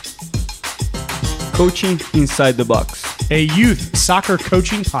Coaching Inside the Box, a youth soccer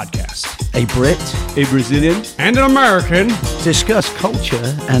coaching podcast. A Brit, a Brazilian, and an American discuss culture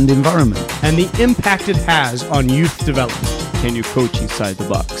and environment and the impact it has on youth development. Can you coach inside the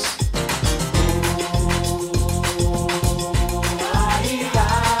box?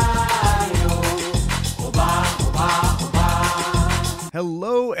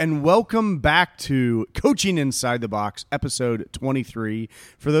 Hello and welcome back to Coaching Inside the Box, episode 23.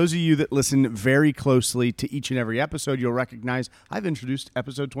 For those of you that listen very closely to each and every episode, you'll recognize I've introduced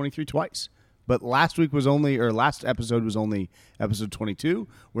episode 23 twice. But last episode was only episode 22.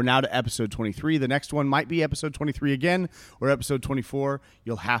 We're now to episode 23. The next one might be episode 23 again or episode 24.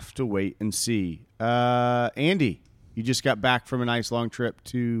 You'll have to wait and see. Andy, you just got back from a nice long trip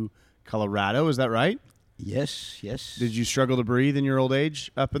to Colorado. Is that right? Yes. Did you struggle to breathe in your old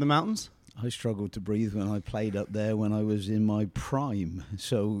age up in the mountains? I struggled to breathe when I played up there when I was in my prime.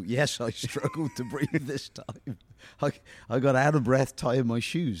 So, yes, I struggled to breathe this time. I got out of breath tying my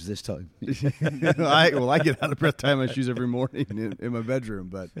shoes this time. I get out of breath tying my shoes every morning in my bedroom.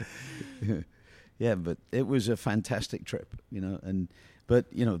 But yeah, but it was a fantastic trip, But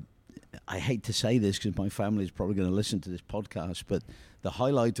I hate to say this because my family is probably going to listen to this podcast, but the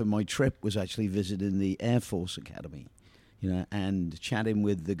highlight of my trip was actually visiting the Air Force Academy, and chatting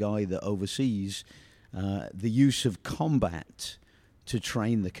with the guy that oversees the use of combat to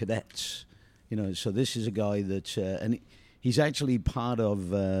train the cadets. So this is a guy that, and he's actually part of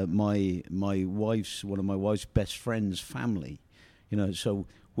one of my wife's best friends' family. So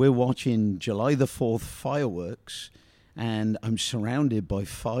we're watching July the 4th fireworks, and I'm surrounded by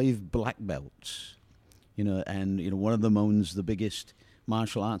 5 black belts. And one of them owns the biggest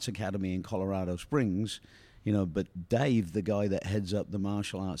martial arts academy in Colorado Springs. But Dave, the guy that heads up the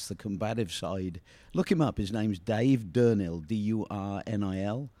martial arts, the combative side, look him up. His name's Dave Durnil,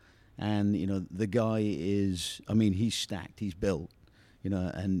 Durnil. And, the guy is, he's stacked, he's built,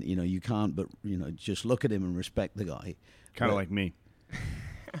 and, you can't but, just look at him and respect the guy. Kind of like me.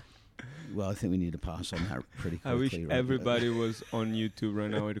 Well, I think we need to pass on that pretty quickly. I wish everybody was on YouTube right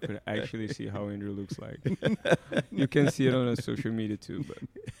now and could actually see how Andrew looks like. You can see it on our social media too,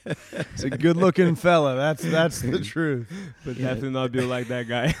 but it's a good-looking fella. That's the truth. But definitely not built like that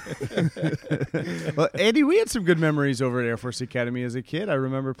guy. Well, Andy, we had some good memories over at Air Force Academy as a kid. I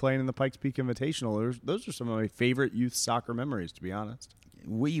remember playing in the Pikes Peak Invitational. Those are some of my favorite youth soccer memories, to be honest.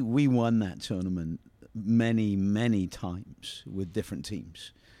 We won that tournament many, many times with different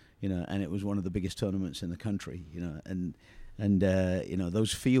teams. And it was one of the biggest tournaments in the country, and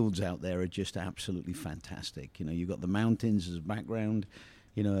those fields out there are just absolutely fantastic. You've got the mountains as a background,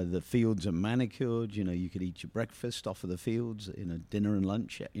 the fields are manicured, you could eat your breakfast off of the fields, dinner and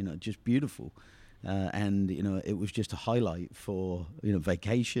lunch, just beautiful. And it was just a highlight for,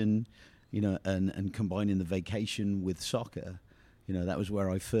 vacation, and combining the vacation with soccer. That was where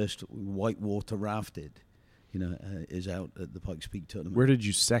I first whitewater rafted. Is out at the Pikes Peak tournament. Where did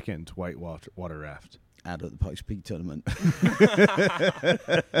you second whitewater raft? Out at the Pikes Peak tournament.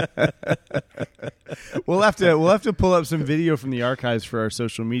 We'll have to pull up some video from the archives for our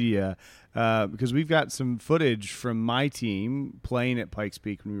social media because we've got some footage from my team playing at Pikes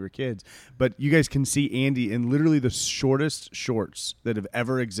Peak when we were kids. But you guys can see Andy in literally the shortest shorts that have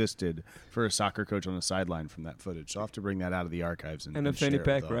ever existed for a soccer coach on the sideline from that footage. So I'll have to bring that out of the archives and a fanny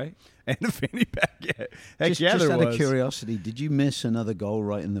pack, right? And a fanny pack. Yeah. Heck just there out was. Of curiosity, did you miss another goal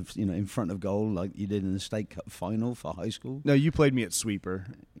right in the in front of goal like you did in the state cup final for high school? No, you played me at sweeper.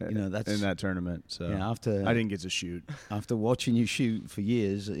 That's in that tournament. So after I didn't get to shoot. After watching you shoot for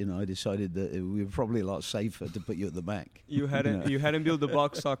years, I decided that we were probably a lot safer to put you at the back. You hadn't built the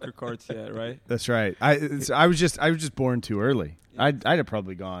box soccer cards yet, right? That's right. I was just born too early. I'd have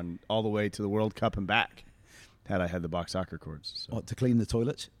probably gone all the way to the World Cup and back had I had the box soccer courts. So. What, to clean the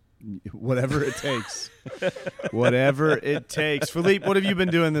toilets? Whatever it takes. Whatever it takes. Philippe, what have you been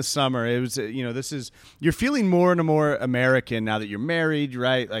doing this summer? It was, you're feeling more and more American now that you're married,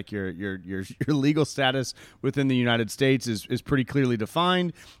 right? Like your legal status within the United States is pretty clearly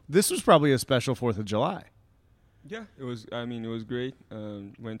defined. This was probably a special 4th of July. Yeah, it was. It was great.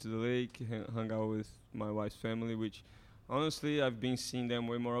 Went to the lake, hung out with my wife's family, which honestly I've been seeing them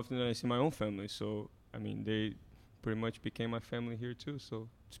way more often than I see my own family. So they pretty much became my family here too. So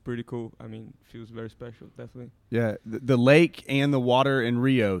it's pretty cool. Feels very special, definitely. Yeah, the lake and the water in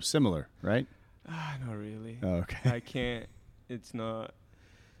Rio, similar, right? Not really. Oh, okay. I can't. It's not.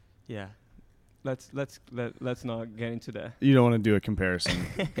 Yeah. Let's not get into that. You don't want to do a comparison.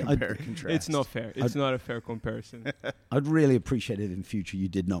 Contrast. It's not fair. It's not a fair comparison. I'd really appreciate it in future you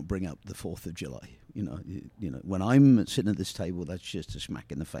did not bring up the 4th of July. When I'm sitting at this table, that's just a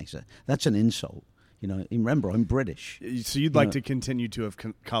smack in the face. That's an insult. You know, and remember, I'm British. So you'd like to continue to have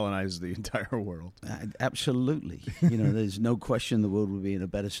colonized the entire world? Absolutely. You know, there's no question the world would be in a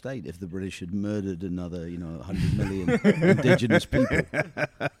better state if the British had murdered another, 100 million indigenous people.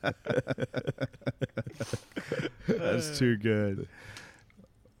 That's too good.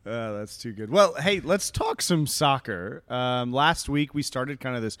 That's too good. Well, hey, let's talk some soccer. Last week, we started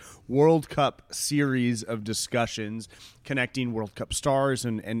kind of this World Cup series of discussions connecting World Cup stars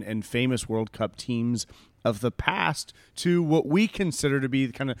and famous World Cup teams of the past to what we consider to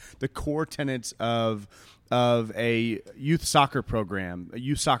be kind of the core tenets of a youth soccer program, a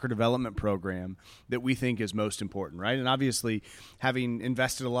youth soccer development program that we think is most important, right? And obviously, having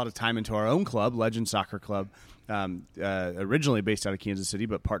invested a lot of time into our own club, Legend Soccer Club, originally based out of Kansas City,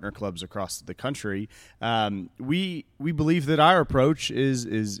 but partner clubs across the country, we believe that our approach is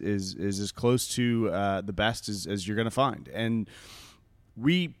as close to the best as you're going to find. And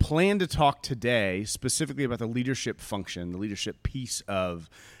we plan to talk today specifically about the leadership function, the leadership piece of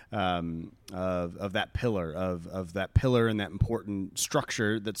that pillar of that pillar and that important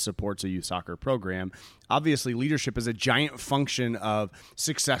structure that supports a youth soccer program. Obviously, leadership is a giant function of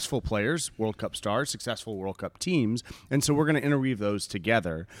successful players, World Cup stars, successful World Cup teams, and so we're going to interweave those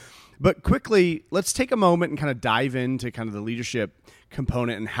together. But quickly, let's take a moment and kind of dive into kind of the leadership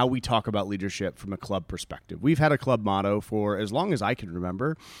component and how we talk about leadership from a club perspective. We've had a club motto for as long as I can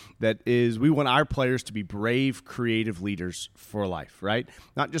remember that is we want our players to be brave, creative leaders for life, right?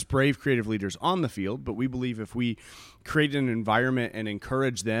 Not just brave, creative leaders on the field, but we believe if we create an environment and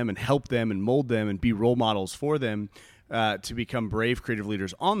encourage them and help them and mold them and be role models for them to become brave, creative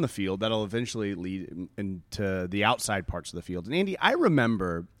leaders on the field, that'll eventually lead into the outside parts of the field. And Andy, I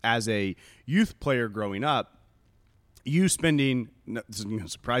remember as a youth player growing up, you spending, this isn't going to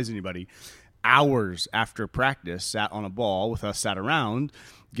surprise anybody, hours after practice sat on a ball with us, sat around,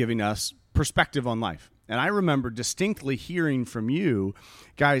 giving us perspective on life. And I remember distinctly hearing from you,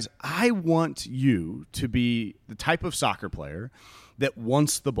 guys, I want you to be the type of soccer player that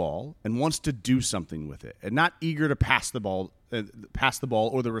wants the ball and wants to do something with it and not eager to pass the ball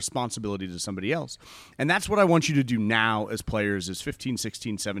or the responsibility to somebody else. And that's what I want you to do now as players, as 15,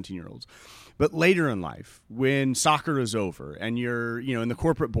 16, 17-year-olds. But later in life, when soccer is over and you're, in the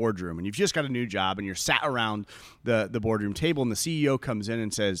corporate boardroom and you've just got a new job and you're sat around the boardroom table and the CEO comes in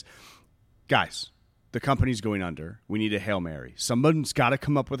and says, guys, the company's going under. We need a Hail Mary. Someone's got to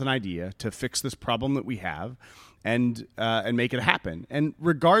come up with an idea to fix this problem that we have and make it happen. And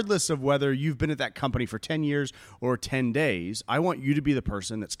regardless of whether you've been at that company for 10 years or 10 days, I want you to be the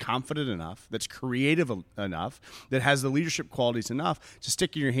person that's confident enough, that's creative enough, that has the leadership qualities enough to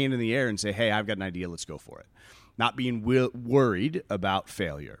stick your hand in the air and say, hey, I've got an idea, let's go for it. Not being worried about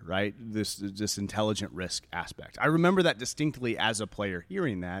failure, right? This intelligent risk aspect. I remember that distinctly as a player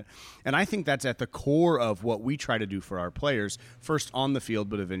hearing that, and I think that's at the core of what we try to do for our players, first on the field,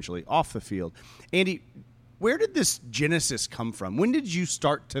 but eventually off the field. Andy, where did this genesis come from? When did you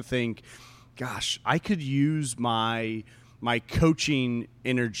start to think, gosh, I could use my coaching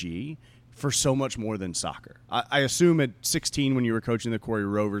energy for so much more than soccer? I assume at 16 when you were coaching the Quarry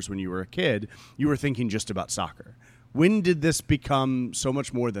Rovers when you were a kid, you were thinking just about soccer. When did this become so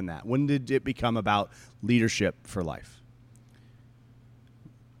much more than that? When did it become about leadership for life?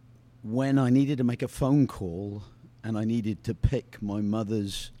 When I needed to make a phone call and I needed to pick my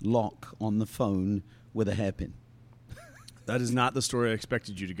mother's lock on the phone with a hairpin. That is not the story I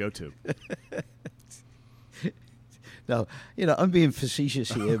expected you to go to. No, I'm being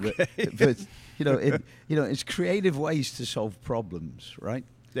facetious here, okay. but it's creative ways to solve problems, right?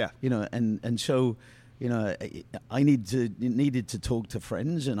 Yeah. And so, I needed to talk to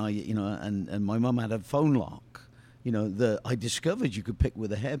friends, and and my mum had a phone lock, that I discovered you could pick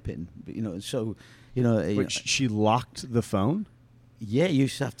with a hairpin, But she locked the phone? Yeah, you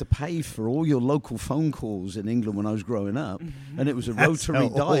used to have to pay for all your local phone calls in England when I was growing up, and it was a rotary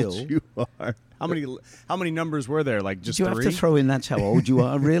dial. Old you are. How many numbers were there? Like just do you 3? have to throw in that's how old you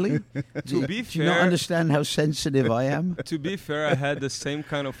are, really? To be do you not understand how sensitive I am? To be fair, I had the same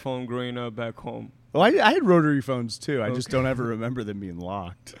kind of phone growing up back home. Well, I had rotary phones too. I just don't ever remember them being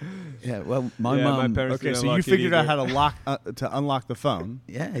locked. Yeah, well, my parents. Okay, so you figured out how to unlock the phone.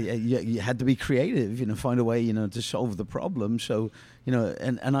 Yeah, you had to be creative, find a way, to solve the problem. So,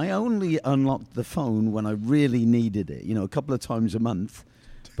 and I only unlocked the phone when I really needed it. A couple of times a month.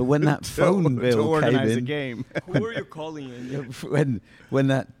 But when that phone bill to organize came in, a game. Who are you calling in? When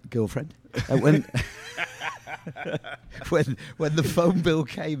that girlfriend, when the phone bill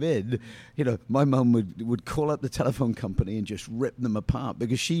came in, my mum would call up the telephone company and just rip them apart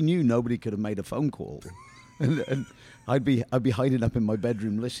because she knew nobody could have made a phone call. And I'd be hiding up in my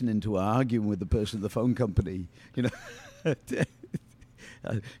bedroom listening to her arguing with the person at the phone company. You know,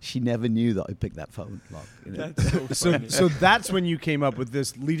 she never knew that I picked that phone lock. You know? That's so funny. So that's when you came up with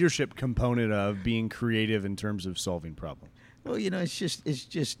this leadership component of being creative in terms of solving problems. Well, you know, it's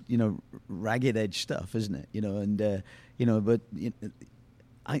just you know, ragged edge stuff, isn't it? You know, and you know, but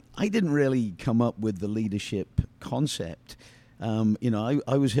I didn't really come up with the leadership concept. You know,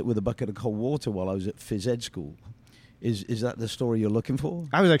 I was hit with a bucket of cold water while I was at phys ed school. Is that the story you're looking for?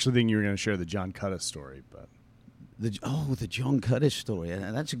 I was actually thinking you were going to share the John Cuddiss story, but the John Cuddiss story,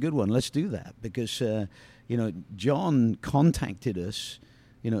 and that's a good one. Let's do that because you know, John contacted us.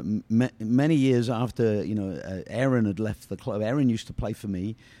 You know, many years after, you know, Aaron had left the club. Aaron used to play for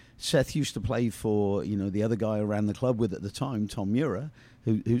me. Seth used to play for, you know, the other guy I ran the club with at the time, Tom Mura,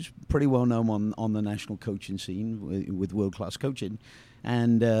 who's pretty well known on the national coaching scene with world-class coaching.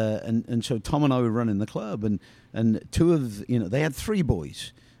 And so Tom and I were running the club, and two of, you know, they had three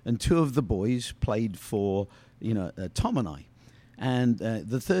boys, and two of the boys played for, you know, Tom and I. And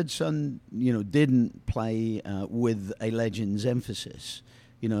the third son, you know, didn't play with a Legends emphasis.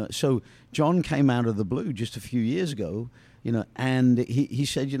 You know, so John came out of the blue just a few years ago, you know, and he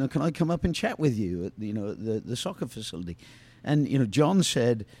said, you know, can I come up and chat with you at, you know, the soccer facility? And, you know, John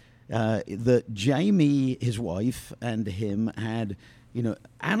said that Jamie, his wife, and him had, you know,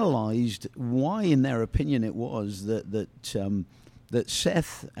 analyzed why, in their opinion, it was that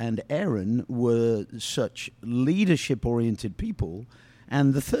Seth and Aaron were such leadership-oriented people,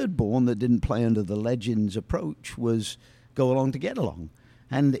 and the third born that didn't play under the Legends approach was go along to get along.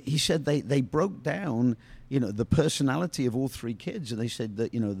 And he said they broke down, you know, the personality of all three kids, and they said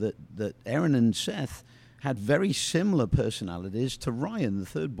that, you know, that Aaron and Seth had very similar personalities to Ryan, the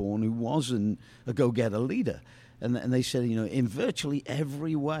third born, who wasn't a go-getter leader. And they said, you know, in virtually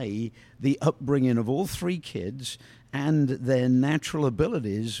every way, the upbringing of all three kids and their natural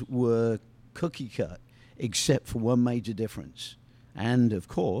abilities were cookie-cut, except for one major difference. And, of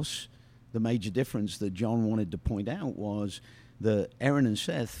course, the major difference that John wanted to point out was that Aaron and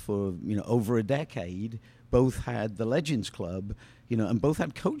Seth, for, you know, over a decade, both had the Legends Club, you know, and both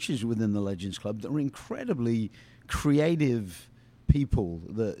had coaches within the Legends Club that were incredibly creative people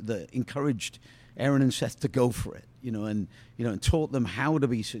that encouraged Aaron and Seth to go for it, you know, and taught them how to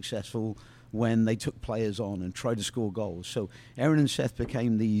be successful when they took players on and tried to score goals. So Aaron and Seth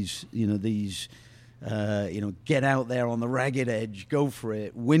became these get out there on the ragged edge, go for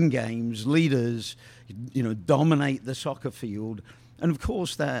it, win games, leaders, you know, dominate the soccer field. And of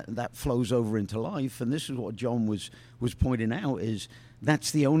course that flows over into life. And this is what John was pointing out, is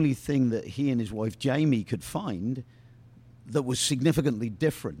that's the only thing that he and his wife Jamie could find that was significantly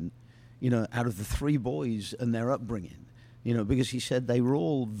different, you know, out of the three boys and their upbringing. You know, because he said they were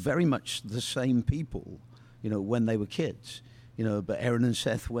all very much the same people, you know, when they were kids. You know, but Aaron and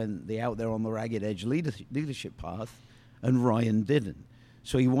Seth went out there on the ragged edge leadership path, and Ryan didn't.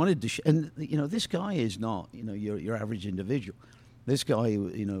 So he wanted to, and you know, this guy is not, you know, your average individual. This guy,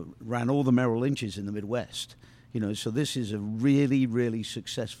 you know, ran all the Merrill Lynches in the Midwest. You know, so this is a really, really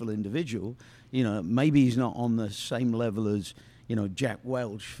successful individual. You know, maybe he's not on the same level as, you know, Jack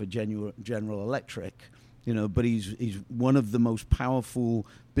Welch for General Electric. You know, but he's one of the most powerful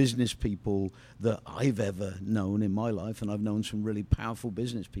business people that I've ever known in my life, and I've known some really powerful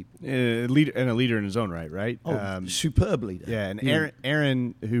business people. A leader in his own right? Oh, superb leader. Yeah, and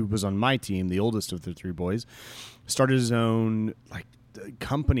Aaron, who was on my team, the oldest of the three boys, started his own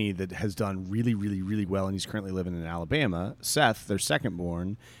company that has done really, really, really well, and he's currently living in Alabama. Seth, their second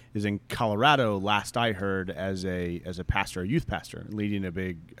born, is in Colorado, last I heard, as a pastor, a youth pastor, leading a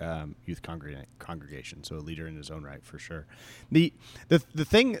big youth congregation. So a leader in his own right, for sure. The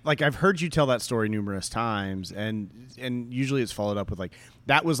thing, like, I've heard you tell that story numerous times, and usually it's followed up with, like,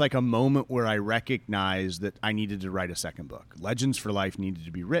 that was like a moment where I recognized that I needed to write a second book. Legends for Life needed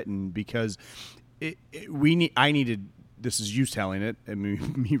to be written because I needed. This is you telling it and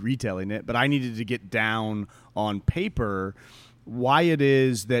me retelling it, but I needed to get down on paper why it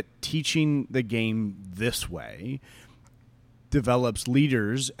is that teaching the game this way develops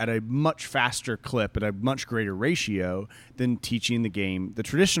leaders at a much faster clip, at a much greater ratio than teaching the game the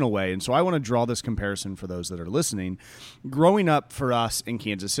traditional way. And so I want to draw this comparison for those that are listening. Growing up for us in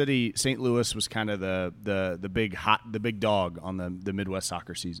Kansas City, St. Louis was kind of the big dog on the Midwest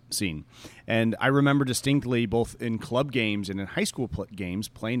soccer scene. And I remember distinctly, both in club games and in high school games,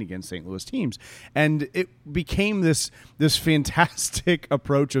 playing against St. Louis teams. And it became this fantastic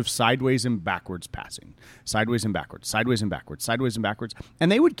approach of sideways and backwards passing. Sideways and backwards, sideways and backwards.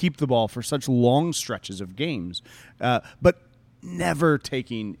 And they would keep the ball for such long stretches of games. But never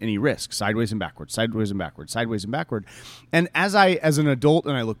taking any risk, sideways and backwards, sideways and backwards, sideways and backward. And as an adult,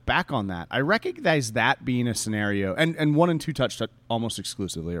 and I look back on that, I recognize that being a scenario, and 1 and 2 touch almost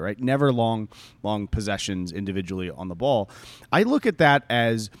exclusively, right? Never long possessions individually on the ball. I look at that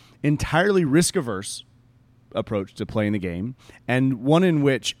as entirely risk-averse approach to playing the game, and one in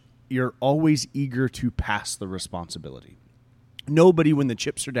which you're always eager to pass the responsibility. Nobody, when the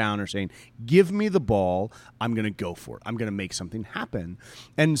chips are down, are saying, give me the ball, I'm going to go for it. I'm going to make something happen.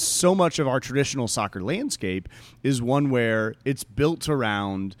 And so much of our traditional soccer landscape is one where it's built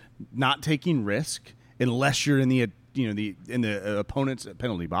around not taking risk unless you're in the opponent's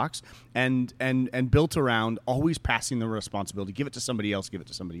penalty box, and built around always passing the responsibility. Give it to somebody else, give it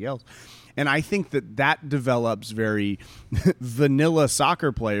to somebody else. And I think that develops very vanilla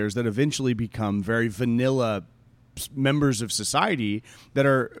soccer players that eventually become very vanilla members of society that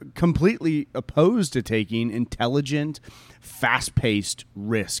are completely opposed to taking intelligent, fast-paced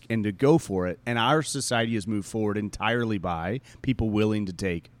risk and to go for it. And our society has moved forward entirely by people willing to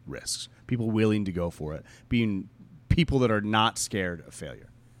take risks, people willing to go for it, being people that are not scared of failure.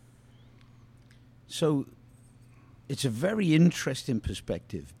 So it's a very interesting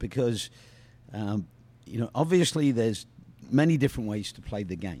perspective because, obviously there's many different ways to play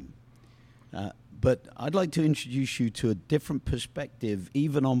the game. But I'd like to introduce you to a different perspective,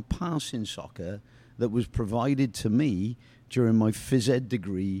 even on passing soccer, that was provided to me during my phys ed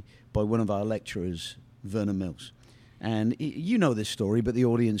degree by one of our lecturers, Werner Mills. And you know this story, but the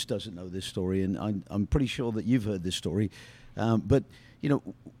audience doesn't know this story, and I'm pretty sure that you've heard this story. But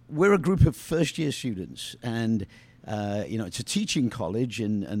we're a group of first-year students, and it's a teaching college,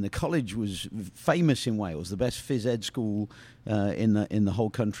 and the college was famous in Wales, the best phys ed school in the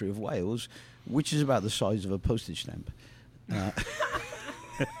whole country of Wales, which is about the size of a postage stamp.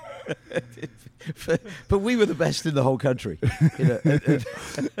 But we were the best in the whole country.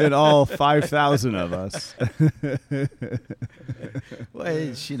 And all 5,000 of us. Well,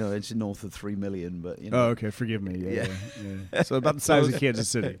 it's north of 3 million, but Oh, okay, forgive me. Yeah. So about the size of Kansas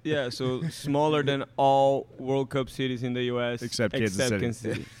City. Yeah, so smaller than all World Cup cities in the U.S. Except Kansas City. Kansas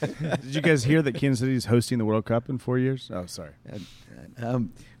City. Did you guys hear that Kansas City is hosting the World Cup in 4 years? Oh, sorry.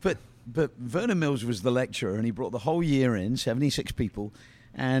 But Werner Mills was the lecturer, and he brought the whole year in, 76 people.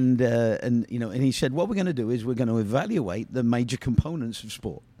 And he said, what we're going to do is we're going to evaluate the major components of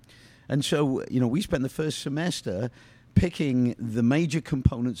sport. And so, we spent the first semester picking the major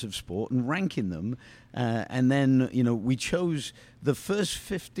components of sport and ranking them. And then, we chose the first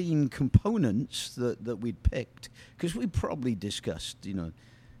 15 components that we'd picked, because we probably discussed,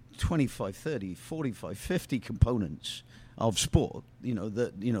 25, 30, 45, 50 components of sport,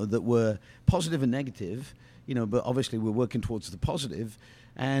 that were positive and negative, but obviously we're working towards the positive.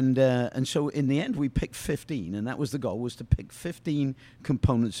 And so in the end, we picked 15, and that was the goal, was to pick 15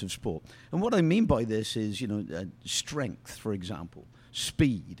 components of sport. And what I mean by this is, strength, for example,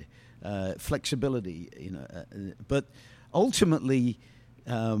 speed, flexibility, but ultimately,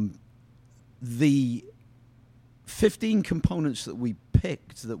 the 15 components that we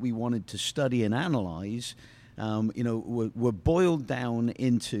picked that we wanted to study and analyze, were boiled down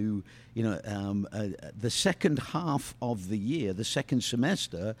into, the second half of the year, the second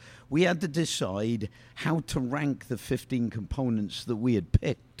semester. We had to decide how to rank the 15 components that we had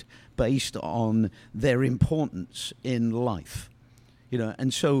picked based on their importance in life,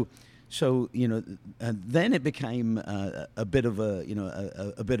 and so then it became a bit of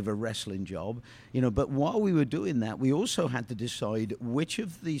a wrestling job, But while we were doing that, we also had to decide which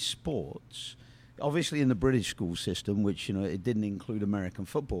of these sports. Obviously, in the British school system, which, it didn't include American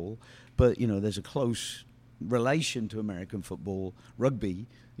football, but, there's a close relation to American football, rugby,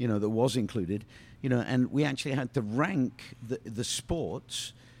 that was included, and we actually had to rank the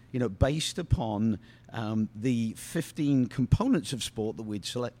sports, based upon the 15 components of sport that we'd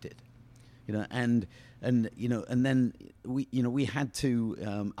selected, and then we had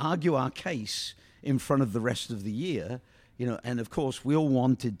to argue our case in front of the rest of the year, and of course we all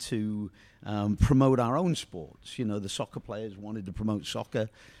wanted to promote our own sports. The soccer players wanted to promote soccer,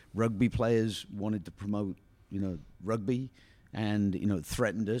 rugby players wanted to promote, rugby, and,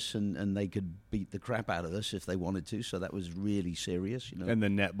 threatened us, and they could beat the crap out of us if they wanted to, so that was really serious, And the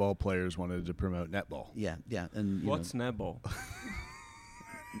netball players wanted to promote netball. Yeah, and What's netball?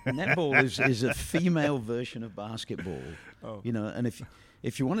 Netball is a female version of basketball. Oh. And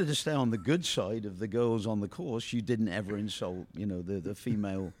if you wanted to stay on the good side of the girls on the course, you didn't ever insult, the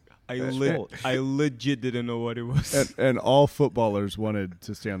female sport. I legit didn't know what it was. And all footballers wanted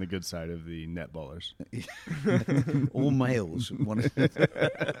to stay on the good side of the netballers. All males wanted.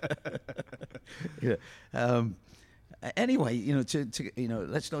 Yeah. Anyway,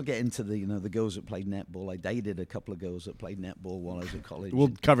 let's not get into the the girls that played netball. I dated a couple of girls that played netball while I was at college.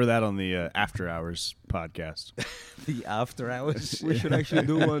 We'll cover that on the After Hours podcast. The After Hours. We should actually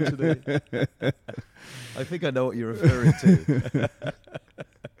do one today. I think I know what you're referring to.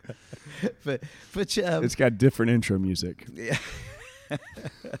 but it's got different intro music. Yeah.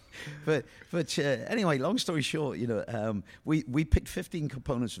 but anyway, long story short, we picked 15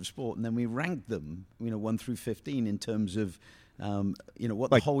 components of sport, and then we ranked them, 1 through 15 in terms of,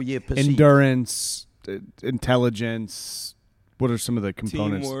 what like the whole year perceived. Endurance, intelligence. What are some of the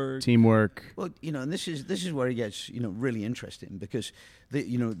components? Teamwork. Well, and this is where it gets really interesting, because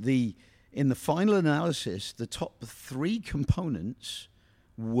in the final analysis, the top 3 components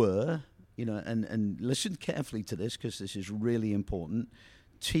were. And listen carefully to this, because this is really important: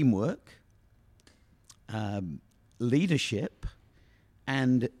 teamwork, leadership,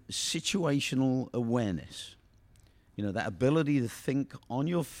 and situational awareness. That ability to think on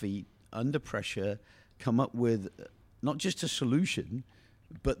your feet under pressure, come up with not just a solution,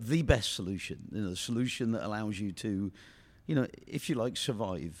 but the best solution. The solution that allows you to, if you like,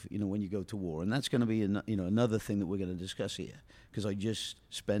 survive, when you go to war. And that's going to be, another thing that we're going to discuss here, because I just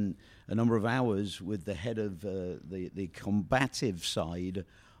spent a number of hours with the head of the combative side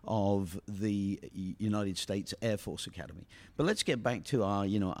of the United States Air Force Academy. But let's get back to our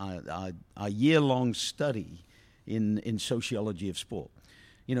year-long study in sociology of sport.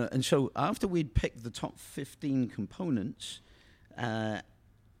 And so after we'd picked the top 15 components,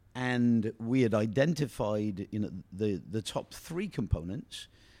 and we had identified, the top 3 components.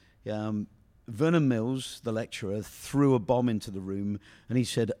 Vernon Mills, the lecturer, threw a bomb into the room, and he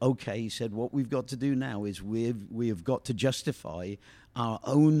said, "Okay," he said, "what we've got to do now is we have got to justify our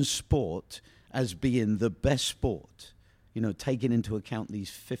own sport as being the best sport, taking into account these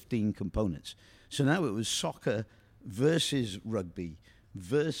 15 components." So now it was soccer versus rugby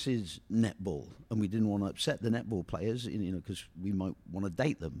versus netball, and we didn't want to upset the netball players, because we might want to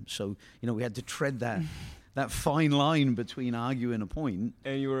date them. So, we had to tread that fine line between arguing a point.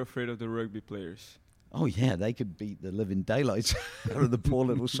 And you were afraid of the rugby players. Oh yeah, they could beat the living daylights out of the poor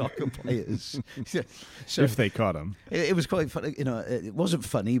little soccer players. So if they caught them. It was quite funny. It wasn't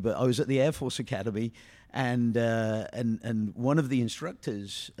funny, but I was at the Air Force Academy, and one of the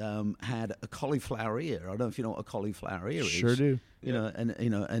instructors had a cauliflower ear. I don't know if you know what a cauliflower ear is. Sure do.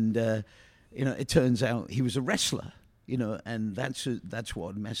 It turns out he was a wrestler. And that's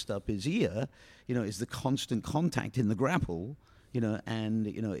what messed up his ear. Is the constant contact in the grapple.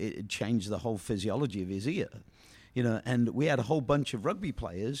 It changed the whole physiology of his ear. And we had a whole bunch of rugby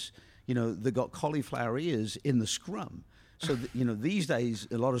players, that got cauliflower ears in the scrum. So, these days,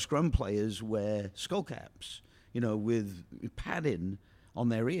 a lot of scrum players wear skull caps, with padding on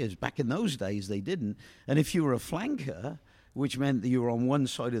their ears. Back in those days, they didn't. And if you were a flanker, which meant that you were on one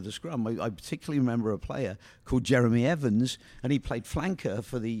side of the scrum. I particularly remember a player called Jeremy Evans, and he played flanker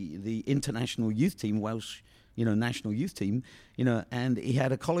for the international youth team, Welsh, national youth team, and he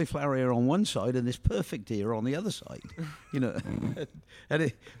had a cauliflower ear on one side and this perfect ear on the other side, and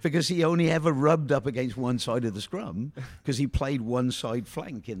because he only ever rubbed up against one side of the scrum because he played one side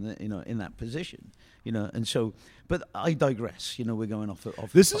flank in that position, and so. But I digress. We're going off.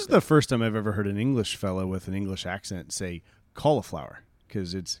 This is the first time I've ever heard an English fellow with an English accent say cauliflower,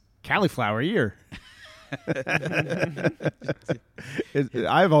 because it's cauliflower ear.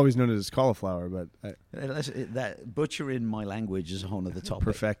 I've always known it as cauliflower, but that butchering my language is a whole other topic.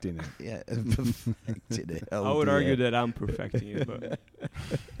 Perfecting it. Yeah, perfecting it. I would argue that I'm perfecting it. But.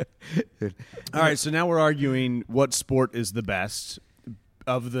 All right, so now we're arguing what sport is the best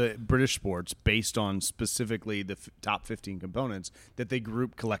of the British sports based on specifically the top 15 components that the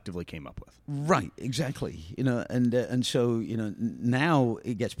group collectively came up with. Right, exactly. And so now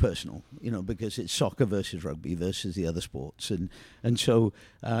it gets personal, because it's soccer versus rugby versus the other sports, and so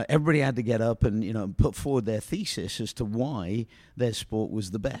everybody had to get up and put forward their thesis as to why their sport was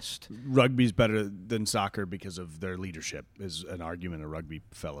the best. Rugby's better than soccer because of their leadership, is an argument a rugby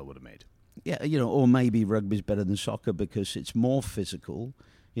fellow would have made. Yeah, or maybe rugby's better than soccer because it's more physical.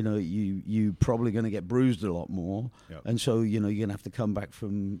 You probably going to get bruised a lot more, yep. And so you're going to have to come back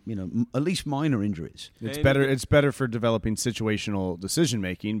from at least minor injuries. It's better for developing situational decision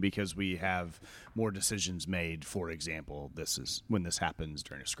making because we have more decisions made. For example, this is when this happens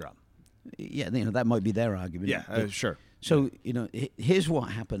during a scrum. Yeah, that might be their argument. Yeah, sure. So here's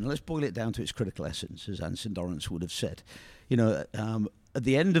what happened. Let's boil it down to its critical essence, as Anson Dorrance would have said. At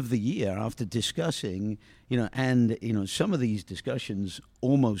the end of the year, after discussing, some of these discussions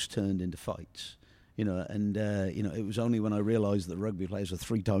almost turned into fights, it was only when I realized that rugby players were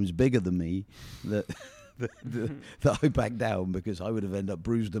 3 times bigger than me that that I backed down because I would have ended up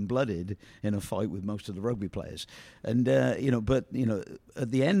bruised and blooded in a fight with most of the rugby players. And but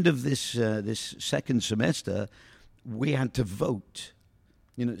at the end of this this second semester, we had to vote.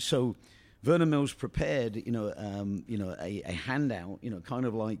 So Vernon Mills prepared a handout, kind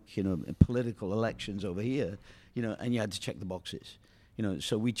of like political elections over here, and you had to check the boxes.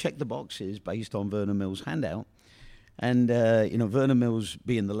 So we checked the boxes based on Vernon Mills' handout. And, Vernon Mills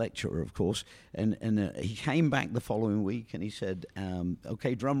being the lecturer, of course, and he came back the following week and he said,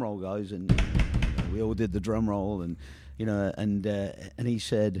 okay, drum roll, guys. And we all did the drum roll. And, and he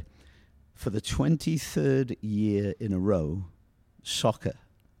said, for the 23rd year in a row, soccer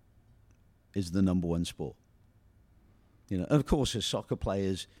is the number one sport. And of course, as soccer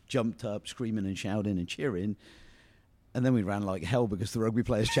players jumped up, screaming and shouting and cheering. And then we ran like hell because the rugby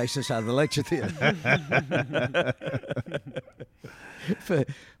players chased us out of the lecture theatre.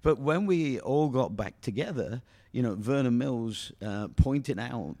 But when we all got back together, Vernon Mills pointed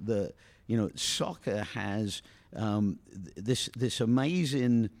out that, soccer has this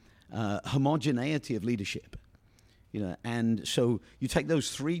amazing homogeneity of leadership. And so you take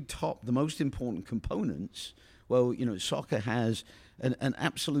those the most important components. Well, soccer has an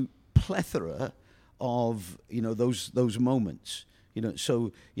absolute plethora of those moments,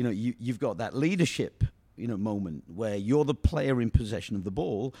 so you've got that leadership moment where you're the player in possession of the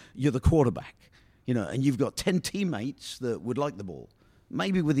ball, you're the quarterback, and you've got 10 teammates that would like the ball,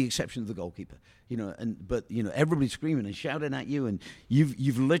 maybe with the exception of the goalkeeper, but everybody's screaming and shouting at you, and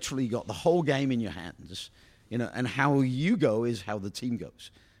you've literally got the whole game in your hands, and how you go is how the team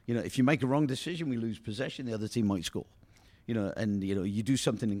goes. If you make a wrong decision, we lose possession, the other team might score. And you do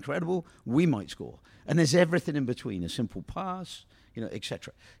something incredible, we might score. And there's everything in between, a simple pass,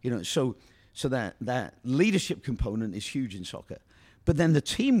 etc. So that leadership component is huge in soccer. But then the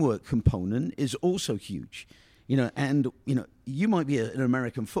teamwork component is also huge. And you might be an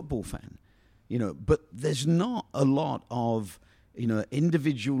American football fan, but there's not a lot of,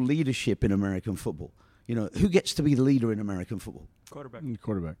 individual leadership in American football. Who gets to be the leader in American football? Quarterback.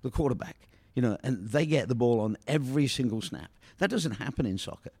 The quarterback. And they get the ball on every single snap. That doesn't happen in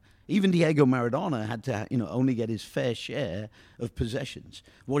soccer. Even Diego Maradona had to, only get his fair share of possessions.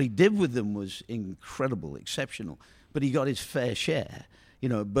 What he did with them was incredible, exceptional, but he got his fair share.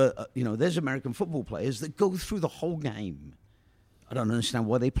 But there's American football players that go through the whole game. I don't understand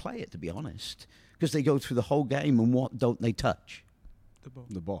why they play it, to be honest, because they go through the whole game, and what don't they touch?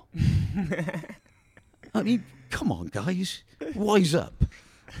 The ball. I mean, come on, guys, wise up.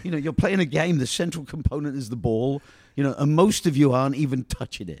 You're playing a game, the central component is the ball, and most of you aren't even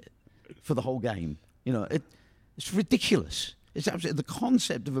touching it for the whole game. It's ridiculous. It's absolutely, the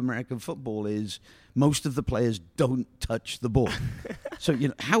concept of American football is most of the players don't touch the ball. So,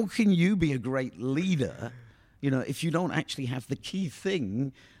 how can you be a great leader, if you don't actually have the key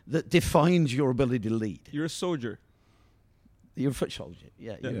thing that defines your ability to lead? You're a soldier. You're a foot soldier,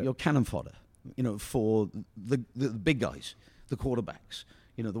 yeah. You're cannon fodder, for the big guys, the quarterbacks.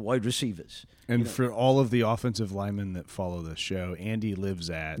 The wide receivers. And for all of the offensive linemen that follow this show, Andy lives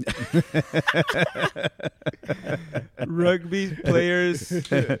at rugby players,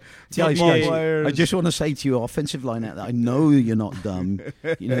 football players. I just want to say to you, offensive line out there, I know you're not dumb.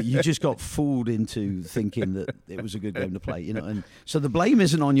 You just got fooled into thinking that it was a good game to play. And so the blame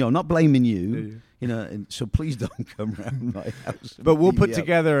isn't on you. I'm not blaming you. And so please don't come around my house. But we'll put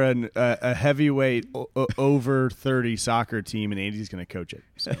together a heavyweight over 30 soccer team, and Andy's going to coach it.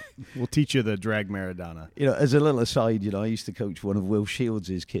 So we'll teach you the drag Maradona. As a little aside, I used to coach one of Will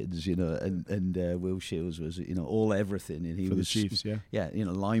Shields' kids, and Will Shields was, all everything. And he for was the Chiefs, yeah. Yeah,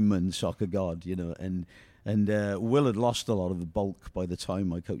 lineman, soccer god, and Will had lost a lot of the bulk by the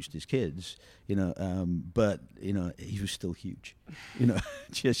time I coached his kids, but he was still huge,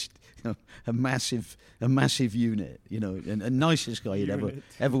 just a massive unit, and nicest guy you'd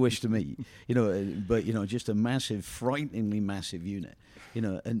ever wish to meet, but just a massive, frighteningly massive unit,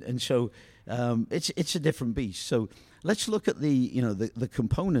 and so it's a different beast. So let's look at the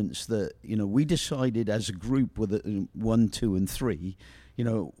components that we decided as a group with 1, 2, and 3.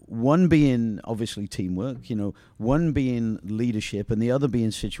 One being obviously teamwork, one being leadership, and the other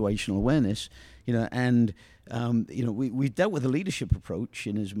being situational awareness, and we dealt with a leadership approach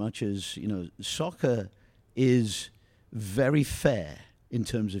in as much as, soccer is very fair in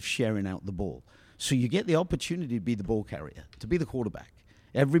terms of sharing out the ball. So you get the opportunity to be the ball carrier, to be the quarterback.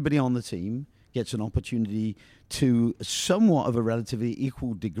 Everybody on the team gets an opportunity to somewhat of a relatively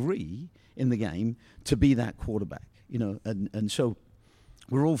equal degree in the game to be that quarterback, and so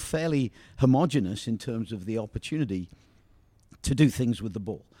we're all fairly homogenous in terms of the opportunity to do things with the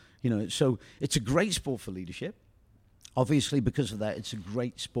ball. So it's a great sport for leadership. Obviously, because of that, it's a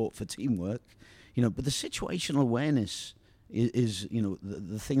great sport for teamwork. But the situational awareness is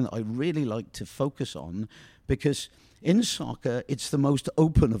the thing that I really like to focus on, because in soccer, it's the most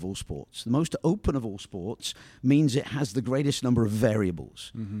open of all sports. The most open of all sports means it has the greatest number of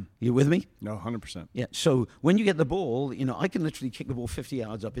variables. Mm-hmm. You with me? No, 100%. Yeah. So when you get the ball, I can literally kick the ball 50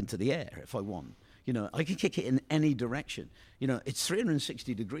 yards up into the air if I want. I can kick it in any direction. It's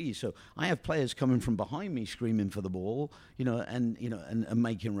 360 degrees. So I have players coming from behind me screaming for the ball, and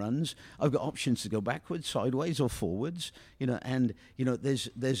making runs. I've got options to go backwards, sideways, or forwards,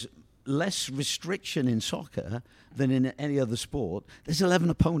 there's less restriction in soccer than in any other sport. There's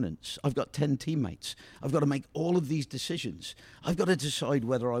 11 opponents. I've got 10 teammates. I've got to make all of these decisions. I've got to decide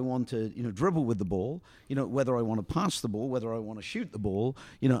whether I want to, dribble with the ball, whether I want to pass the ball, whether I want to shoot the ball.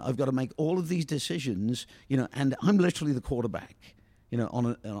 I've got to make all of these decisions, and I'm literally the quarterback,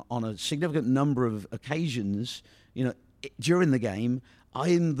 on a significant number of occasions, during the game,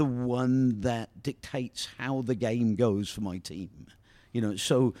 I'm the one that dictates how the game goes for my team.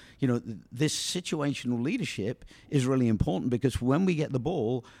 So this situational leadership is really important, because when we get the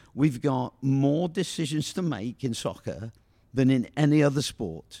ball, we've got more decisions to make in soccer than in any other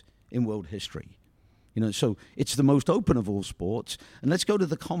sport in world history. So it's the most open of all sports. And let's go to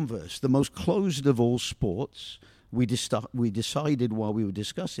the converse, the most closed of all sports. We decided while we were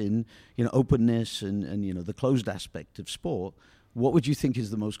discussing, openness and the closed aspect of sport. What would you think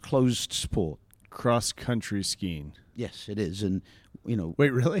is the most closed sport? Cross-country skiing. Yes, it is. And,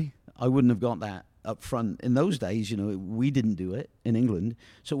 Wait, really? I wouldn't have got that up front. In those days, we didn't do it in England,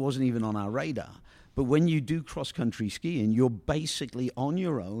 so it wasn't even on our radar. But when you do cross-country skiing, you're basically on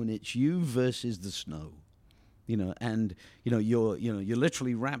your own. It's you versus the snow. And you're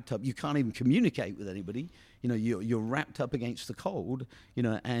literally wrapped up. You can't even communicate with anybody. You're wrapped up against the cold.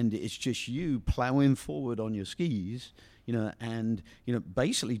 And it's just you plowing forward on your skis. And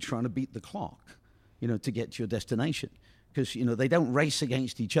basically trying to beat the clock. To get to your destination, because they don't race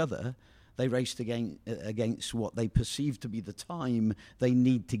against each other. They race against what they perceive to be the time they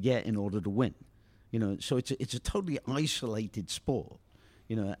need to get in order to win. So it's a totally isolated sport.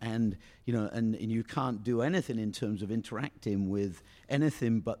 And you can't do anything in terms of interacting with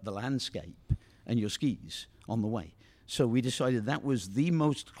anything but the landscape and your skis on the way. So we decided that was the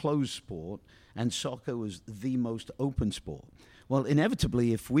most closed sport, and soccer was the most open sport. Well,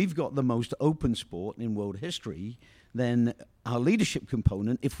 inevitably, if we've got the most open sport in world history, then our leadership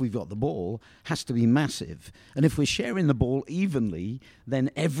component, if we've got the ball, has to be massive. And if we're sharing the ball evenly,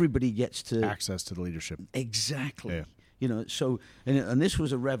 then everybody gets to access to the leadership. Exactly. Yeah. So and this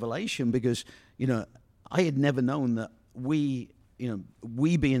was a revelation, because I had never known that we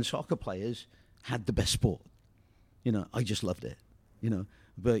being soccer players had the best sport. I just loved it.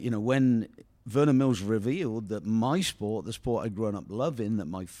 But when Vernon Mills revealed that my sport, the sport I'd grown up loving, that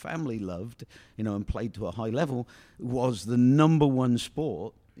my family loved, and played to a high level, was the number one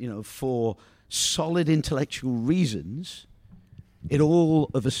sport, for solid intellectual reasons, it all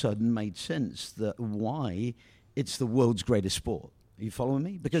of a sudden made sense that why it's the world's greatest sport. Are you following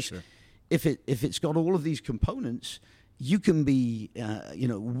me? Because Sure. if it's got all of these components, you can be,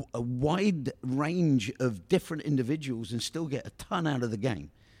 a wide range of different individuals and still get a ton out of the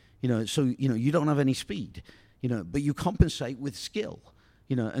game. So you don't have any speed, but you compensate with skill,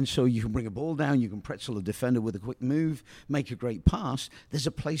 and so you can bring a ball down, you can pretzel a defender with a quick move, make a great pass. There's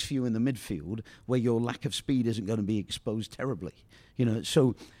a place for you in the midfield where your lack of speed isn't going to be exposed terribly,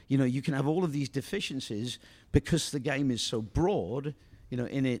 So you can have all of these deficiencies because the game is so broad,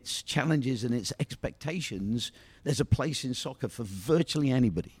 in its challenges and its expectations. There's a place in soccer for virtually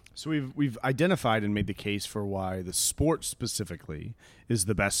anybody. So we've identified and made the case for why the sport specifically is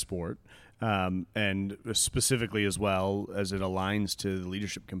the best sport, and specifically as well as it aligns to the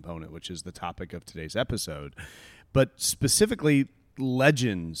leadership component, which is the topic of today's episode. But specifically,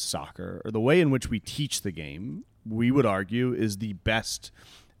 Legends soccer, or the way in which we teach the game, we would argue is the best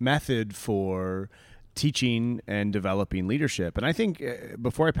method for teaching and developing leadership. And I think,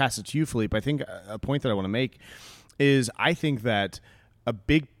 before I pass it to you, Philippe, I think a point that I want to make is I think that a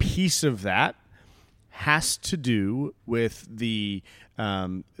big piece of that has to do with the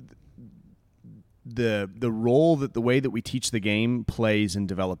role that the way that we teach the game plays in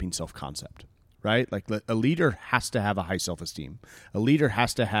developing self-concept, right? Like a leader has to have a high self-esteem. A leader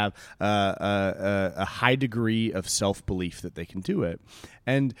has to have a high degree of self-belief that they can do it.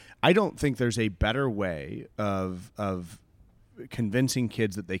 And I don't think there's a better way of convincing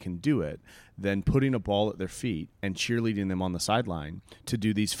kids that they can do it than putting a ball at their feet and cheerleading them on the sideline to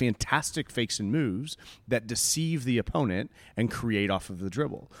do these fantastic fakes and moves that deceive the opponent and create off of the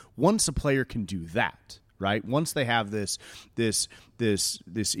dribble. Once a player can do that, right? Once they have this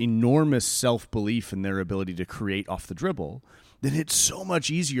enormous self-belief in their ability to create off the dribble, then it's so much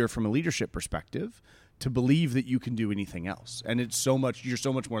easier from a leadership perspective to believe that you can do anything else. And you're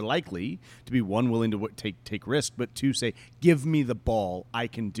so much more likely to be, one, willing to take risk, but two, say, give me the ball, I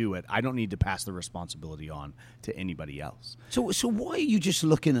can do it. I don't need to pass the responsibility on to anybody else. So why are you just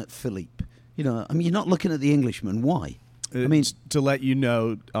looking at Philippe? You're not looking at the Englishman. Why? To let you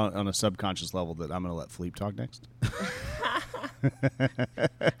know on a subconscious level that I'm going to let Philippe talk next.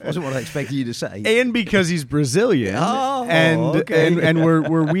 Wasn't what I expected you to say. And because he's Brazilian, okay. and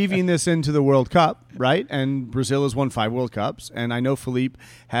we're weaving this into the World Cup, right? And Brazil has won 5 World Cups, and I know Philippe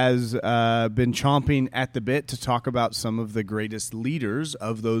has been chomping at the bit to talk about some of the greatest leaders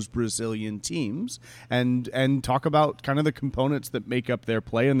of those Brazilian teams, and talk about kind of the components that make up their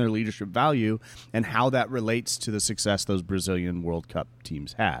play and their leadership value, and how that relates to the success those Brazilian World Cup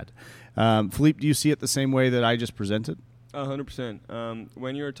teams had. Philippe, do you see it the same way that I just presented? 100%.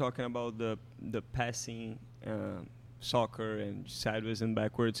 When you're talking about the passing soccer and sideways and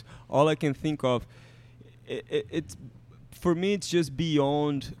backwards, all I can think of, it's for me, it's just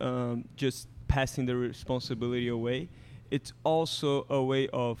beyond just passing the responsibility away. It's also a way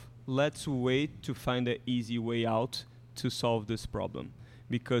of, let's wait to find an easy way out to solve this problem,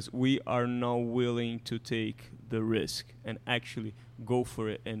 because we are not willing to take the risk and actually go for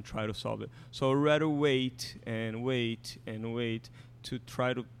it and try to solve it. So I'd rather wait and wait and wait to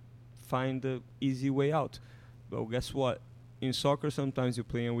try to find the easy way out. Well, guess what? In soccer, sometimes you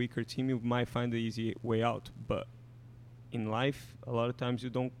play a weaker team, you might find the easy way out. But in life, a lot of times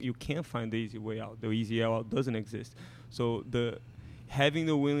you can't find the easy way out. The easy way out doesn't exist. So having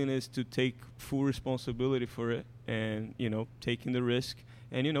the willingness to take full responsibility for it, and taking the risk,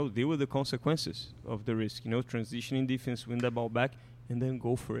 and deal with the consequences of the risk. Transitioning defense, win the ball back, and then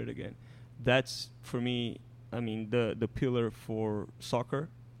go for it again. That's, for me, the pillar for soccer,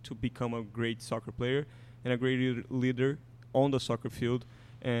 to become a great soccer player and a great leader on the soccer field.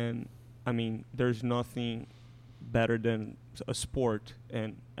 And there's nothing better than a sport.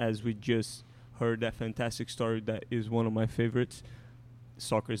 And as we just heard that fantastic story, that is one of my favorites.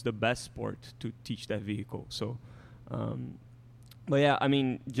 Soccer is the best sport to teach that vehicle. So. But yeah,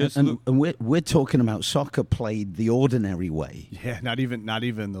 and we're talking about soccer played the ordinary way. Yeah, not even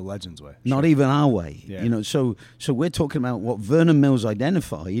the Legends way. Not even our way. Yeah. So we're talking about what Vernon Mills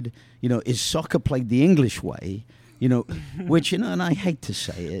identified. Is soccer played the English way. Which and I hate to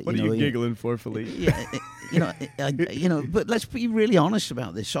say it. What are you giggling for, Philippe? Yeah, but let's be really honest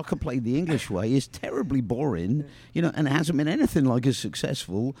about this. Soccer played the English way is terribly boring. And it hasn't been anything like as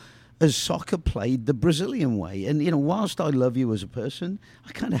successful as soccer played the Brazilian way. And, whilst I love you as a person,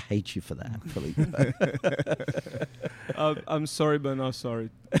 I kind of hate you for that, Philippe. I'm sorry, but not sorry.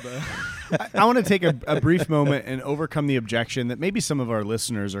 I want to take a brief moment and overcome the objection that maybe some of our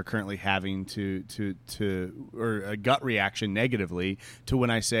listeners are currently having or a gut reaction negatively to when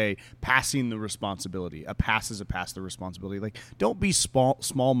I say passing the responsibility. A pass is a pass the responsibility. Like, don't be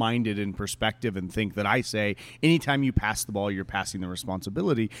small-minded in perspective and think that I say anytime you pass the ball, you're passing the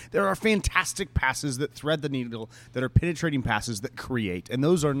responsibility. There are fantastic passes that thread the needle, that are penetrating passes that create, and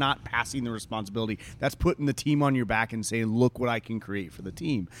those are not passing the responsibility. That's putting the team on your back and saying, look what I can create for the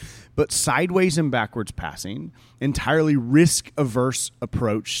team. But sideways and backwards passing, entirely risk-averse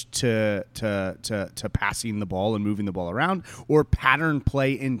approach to passing the ball and moving the ball around, or pattern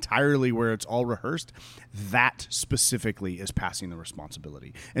play entirely where it's all rehearsed, that specifically is passing the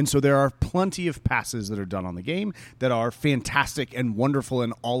responsibility. And so there are plenty of passes that are done on the game that are fantastic and wonderful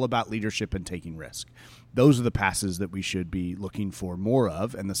and all about leadership and taking risk. Those are the passes that we should be looking for more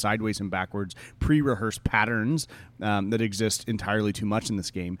of, and the sideways and backwards pre-rehearsed patterns that exist entirely too much in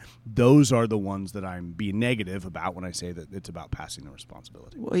this game, those are the ones that I'm being negative about when I say that it's about passing the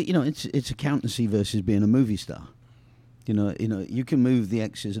responsibility. Well, it's accountancy versus being a movie star. You can move the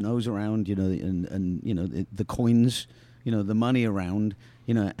X's and O's around, and the coins, the money around,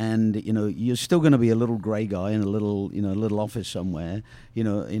 and you're still going to be a little grey guy in a little office somewhere,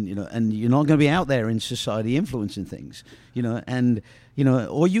 and you're not going to be out there in society influencing things,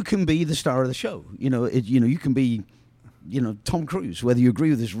 or you can be the star of the show. You can be, Tom Cruise, whether you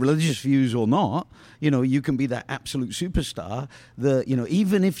agree with his religious views or not. You can be that absolute superstar.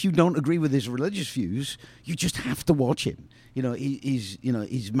 Even if you don't agree with his religious views, you just have to watch him. He's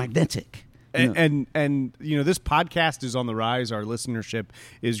magnetic. And this podcast is on the rise. Our listenership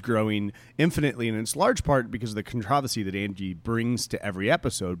is growing infinitely, and it's large part because of the controversy that Andy brings to every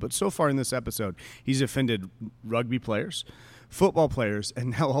episode. But so far in this episode, he's offended rugby players, football players,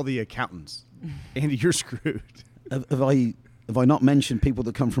 and now all the accountants. Andy, you're screwed. Have I not mentioned people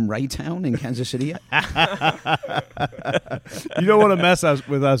that come from Raytown in Kansas City yet? You don't want to mess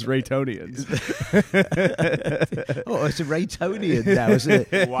with us Raytonians. Oh, it's a Raytonian now, isn't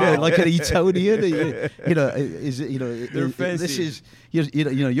it? Wow. Like an Etonian. They're fancy. This is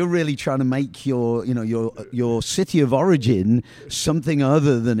you're really trying to make your city of origin something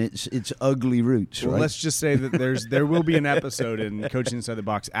other than its ugly roots, Well, right? let's just say that there will be an episode in Coaching Inside the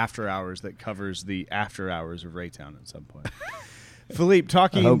Box After Hours that covers the after hours of Raytown at some point. Philippe,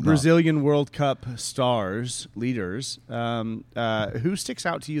 talking Brazilian World Cup stars, leaders, who sticks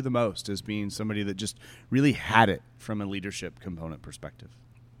out to you the most as being somebody that just really had it from a leadership component perspective?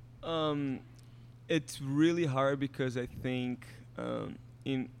 It's really hard because I think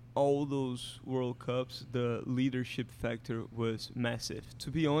in all those World Cups, the leadership factor was massive. To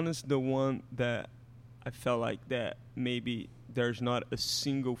be honest, the one that I felt like that maybe there's not a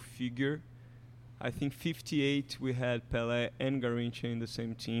single figure. I think 58 we had Pelé and Garrincha in the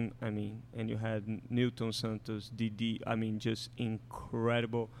same team. I mean, and you had Nilton Santos, Didi. I mean, just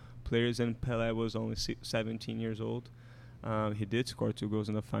incredible players. And Pelé was only 17 years old. He did score 2 goals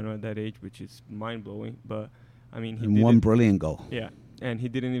in the final at that age, which is mind blowing. But I mean, he did one brilliant goal. Yeah, and he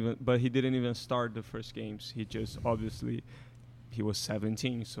didn't even start the first games. He just obviously he was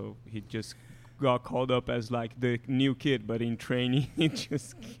 17, so he just got called up as like the new kid, but in training he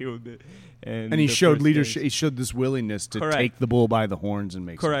just killed it. And he showed leadership. He showed this willingness to take the bull by the horns and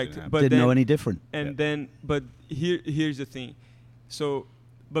make something happen. But didn't know any different. And then, but here's the thing. So,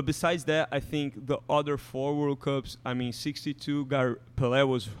 but besides that, I think the other 4 World Cups. I mean, 62, Pelé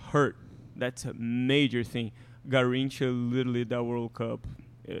was hurt. That's a major thing. Garrincha literally that World Cup.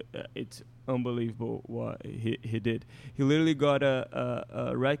 It's unbelievable what he did. He literally got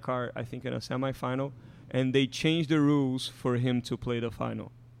a red card, I think, in a semifinal, and they changed the rules for him to play the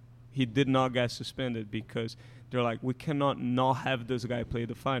final. He did not get suspended because they're like, we cannot not have this guy play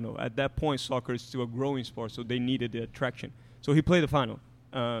the final. At that point, soccer is still a growing sport, so they needed the attraction. So he played the final.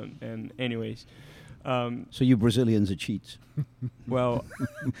 And anyways. So you Brazilians are cheats. Well,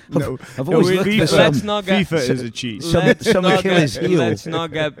 no, I've always looked for FIFA is a cheat. Some Achilles heel. Let's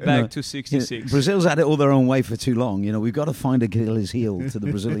not get back to 66. Brazil's had it all their own way for too long. We've got to find Achilles heel to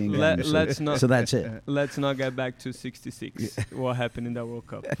the Brazilian game. So that's it. Let's not get back to 66. What happened in that World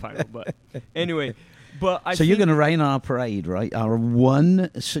Cup final? But anyway, so you're going to rain on our parade, right? Our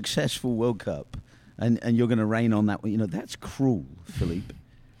one successful World Cup, and you're going to rain on that. That's cruel, Philippe.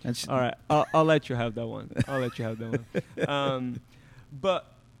 All right, I'll let you have that one.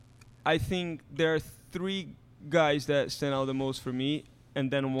 But I think there are 3 guys that stand out the most for me, and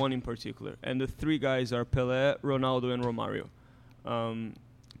then one in particular. And the 3 guys are Pelé, Ronaldo, and Romario.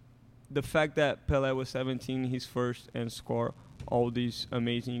 The fact that Pelé was 17, he's first, and scored all these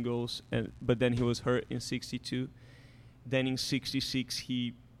amazing goals, but then he was hurt in 62. Then in 66,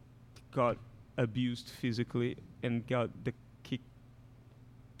 he got abused physically and got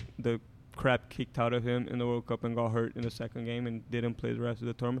the crap kicked out of him in the World Cup and got hurt in the second game and didn't play the rest of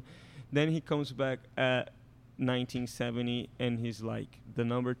the tournament. Then he comes back at 1970 and he's like the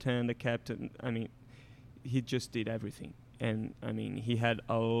number 10, the captain. I mean, he just did everything. And I mean, he had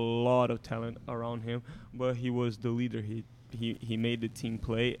a lot of talent around him, but he was the leader. He made the team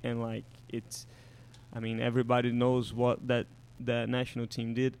play, and like everybody knows what that national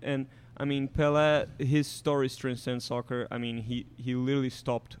team did. And I mean, Pelé, his stories transcend soccer. I mean, he literally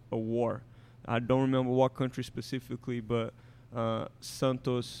stopped a war. I don't remember what country specifically, but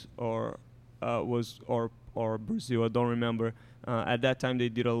Santos or Brazil, I don't remember. At that time, they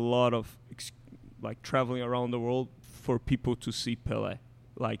did a lot of traveling around the world for people to see Pelé.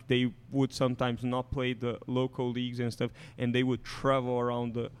 Like, they would sometimes not play the local leagues and stuff, and they would travel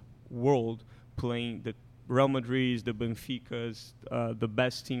around the world playing the Real Madrid's, the Benficas, the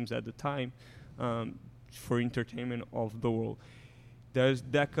best teams at the time, for entertainment of the world.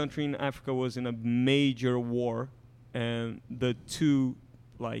 That country in Africa was in a major war, and the 2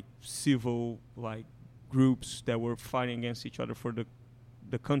 civil groups that were fighting against each other for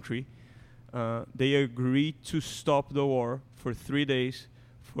the country, they agreed to stop the war for 3 days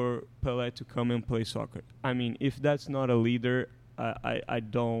for Pelé to come and play soccer. I mean, if that's not a leader, I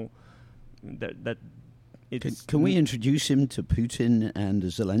don't. Can we introduce him to Putin and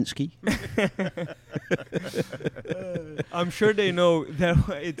Zelensky? I'm sure they know that.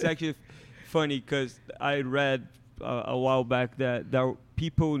 It's actually funny because I read a while back that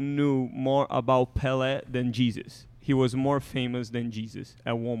people knew more about Pelé than Jesus. He was more famous than Jesus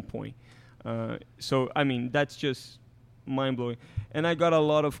at one point. So, I mean, that's just mind-blowing. And I got a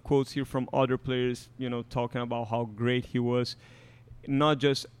lot of quotes here from other players, talking about how great he was. Not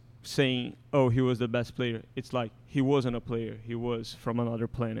just saying, oh, he was the best player. It's like he wasn't a player. He was from another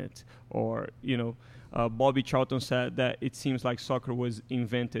planet. Or, Bobby Charlton said that it seems like soccer was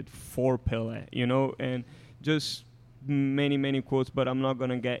invented for Pelé, and just many, many quotes. But I'm not going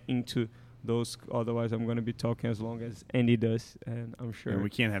to get into those, otherwise I'm going to be talking as long as Andy does, and I'm sure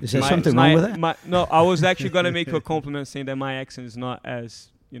we can't have. Is there something wrong with that? No, I was actually going to make a compliment saying that my accent is not as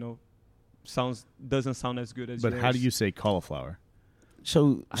doesn't sound as good as But yours. how do you say cauliflower?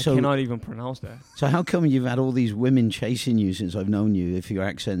 So I cannot even pronounce that. So how come you've had all these women chasing you since I've known you if your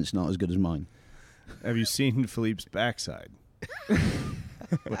accent's not as good as mine? Have you seen Philippe's backside?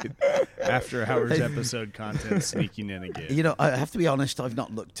 With After Hours episode content sneaking in again. I have to be honest, I've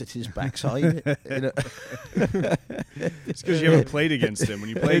not looked at his backside. It's because you haven't played against him. When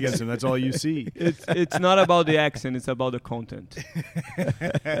you play against him, that's all you see. It's not about the accent, it's about the content.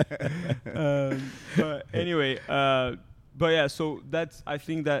 But anyway, but yeah, so I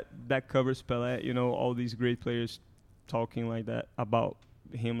think that covers Pelé, all these great players talking like that about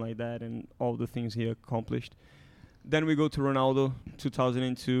him like that and all the things he accomplished. Then we go to Ronaldo,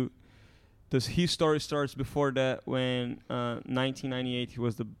 2002. His story starts before that when 1998 he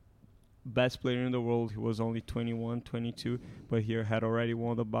was the best player in the world. He was only 21, 22, but he had already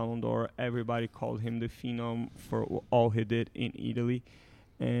won the Ballon d'Or. Everybody called him the phenom for all he did in Italy.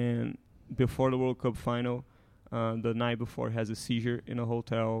 And before the World Cup final, the night before, he has a seizure in a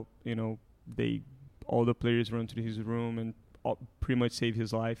hotel. All the players run to his room and pretty much save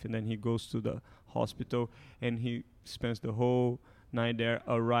his life, and then he goes to the hospital and he spends the whole night there,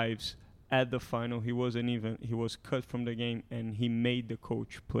 arrives at the final. He was cut from the game, and he made the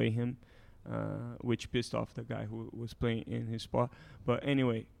coach play him, which pissed off the guy who was playing in his spot. But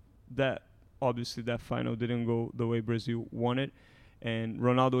anyway, that final didn't go the way Brazil wanted, and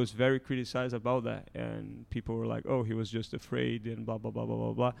Ronaldo was very criticized about that, and people were like, oh, he was just afraid and blah blah blah blah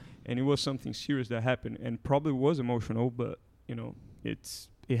blah blah. And it was something serious that happened, and probably was emotional, but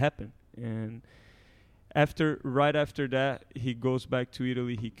it happened. And right after that, he goes back to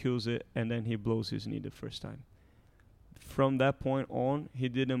Italy, he kills it, and then he blows his knee the first time. From that point on, he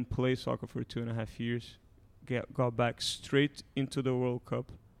didn't play soccer for 2.5 years, got back straight into the World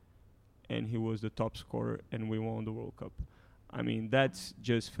Cup, and he was the top scorer, and we won the World Cup. I mean, that's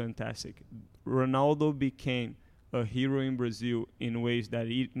just fantastic. Ronaldo became a hero in Brazil in ways that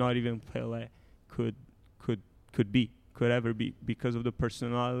not even Pelé could ever be, because of the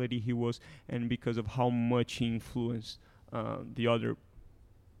personality he was and because of how much he influenced the other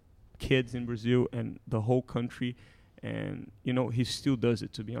kids in Brazil and the whole country. And, he still does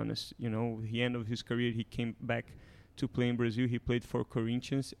it, to be honest. The end of his career, he came back to play in Brazil. He played for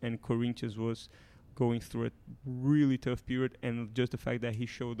Corinthians, and Corinthians was going through a really tough period. And just the fact that he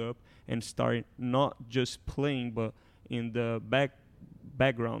showed up and started not just playing, but in the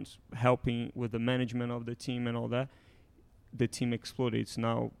backgrounds, helping with the management of the team and all that, the team exploded. It's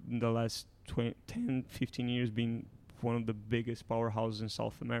now, in the last 10, 15 years, been one of the biggest powerhouses in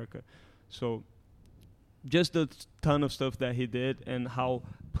South America. So just a ton of stuff that he did, and how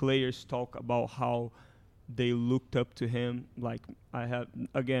players talk about how they looked up to him. Like, I have,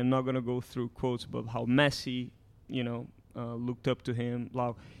 again, not going to go through quotes, but how Messi, looked up to him.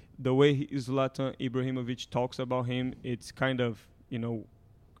 Like, the way Zlatan Ibrahimovic talks about him, it's kind of, not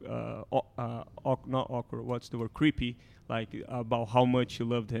awkward, what's the word, creepy, like, about how much he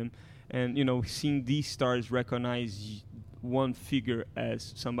loved him. And, seeing these stars recognize one figure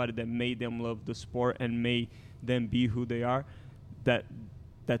as somebody that made them love the sport and made them be who they are,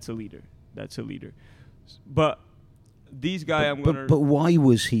 that's a leader. That's a leader. But this guy, But why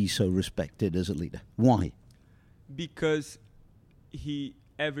was he so respected as a leader? Why? Because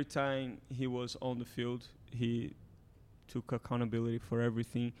every time he was on the field, he took accountability for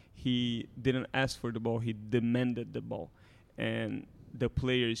everything. He didn't ask for the ball, he demanded the ball. And the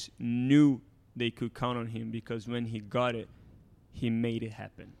players knew they could count on him, because when he got it, he made it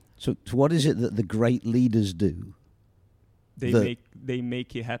happen. So what is it that the great leaders do? They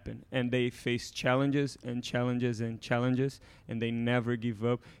make it happen, and they face challenges and challenges and challenges, and they never give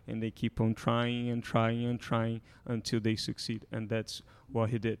up, and they keep on trying and trying and trying until they succeed. And that's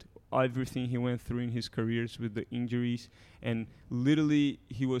what he did. Everything he went through in his careers with the injuries, and literally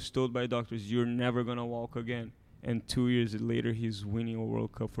he was told by doctors, you're never going to walk again. And 2 years later, he's winning a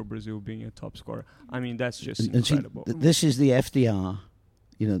World Cup for Brazil, being a top scorer. I mean, that's just incredible. See, this is the FDR.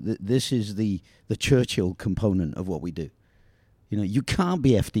 This is the Churchill component of what we do. You know, you can't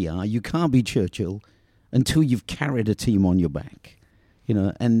be FDR, you can't be Churchill until you've carried a team on your back. You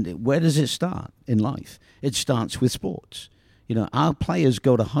know, and where does it start in life? It starts with sports. You know, our players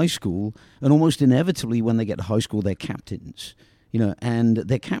go to high school, and almost inevitably when they get to high school, they're captains. You know, and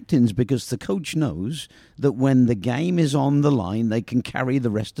they're captains because the coach knows that when the game is on the line, they can carry the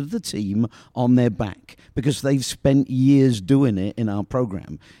rest of the team on their back because they've spent years doing it in our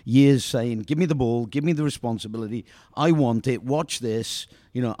program. Years saying, give me the ball, give me the responsibility. I want it. Watch this.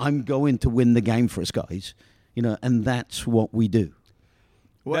 You know, I'm going to win the game for us, guys. You know, and that's what we do.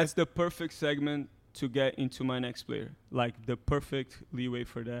 That's the perfect segment to get into my next player. Like the perfect leeway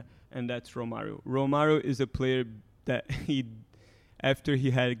for that, and that's Romario. Romario is a player that after he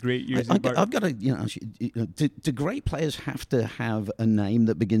had great years in I've got to, do great players have to have a name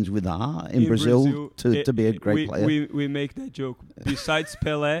that begins with R in Brazil to be a great player? We make that joke. Besides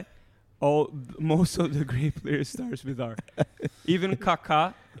Pelé, most of the great players starts with R. Even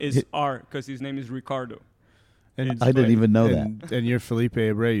Kaká is R because his name is Ricardo. And I didn't even know that. And you're Felipe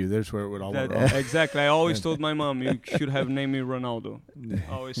Abreu. There's where it would all go wrong. Exactly. I always told my mom, you should have named me Ronaldo.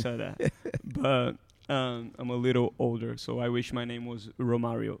 I always said that. But I'm a little older, so I wish my name was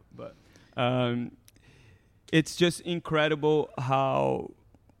Romario. But it's just incredible how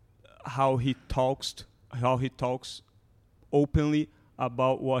he talks openly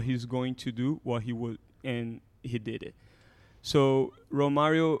about what he's going to do, what he would, and he did it. So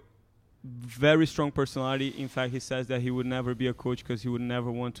Romario, very strong personality. In fact, he says that he would never be a coach because he would never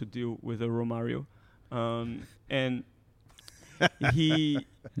want to deal with a Romario. And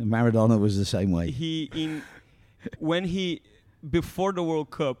Maradona was the same way. Before the World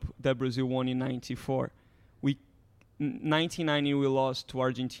Cup that Brazil won in 1994, 1990 we lost to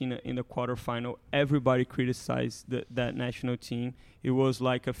Argentina in the quarterfinal. Everybody criticized that national team. It was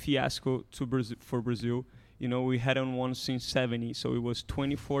like a fiasco for Brazil. You know, we hadn't won since 70, so it was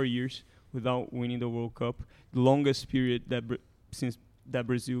 24 years without winning the World Cup, the longest period since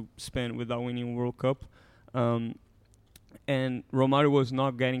Brazil spent without winning World Cup. And Romario was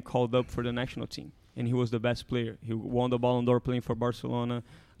not getting called up for the national team, and he was the best player. He won the Ballon d'Or playing for Barcelona.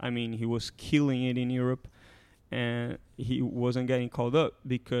 I mean, he was killing it in Europe, and he wasn't getting called up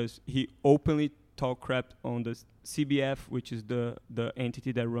because he openly talked crap on the CBF, which is the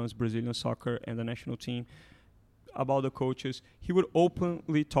entity that runs Brazilian soccer and the national team, about the coaches. He would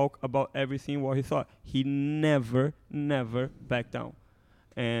openly talk about everything what he thought. He never backed down.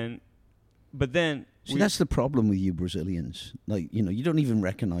 But then that's the problem with you Brazilians. Like, you know, you don't even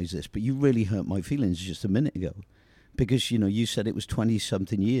recognize this, but you really hurt my feelings just a minute ago. Because, you know, you said it was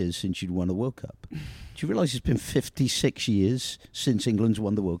 20-something years since you'd won a World Cup. Do you realize it's been 56 years since England's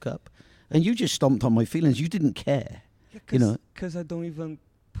won the World Cup? And you just stomped on my feelings. You didn't care. Yeah, because I don't even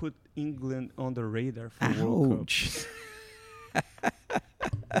put England on the radar for World Cup.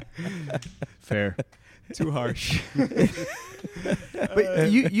 Fair. Too harsh.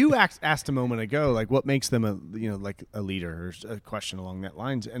 But you asked a moment ago, like, what makes them a leader, or a question along that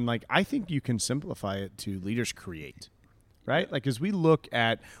lines, and like I think you can simplify it to leaders create, right? Like as we look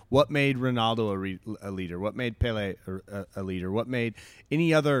at what made Ronaldo a leader, what made Pelé a leader, what made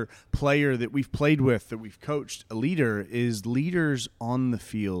any other player that we've played with, that we've coached a leader, is leaders on the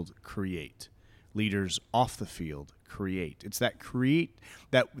field create, leaders off the field create. It's that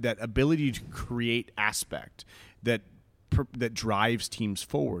ability to create aspect that drives teams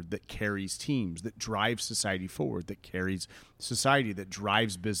forward, that carries teams, that drives society forward, that carries society, that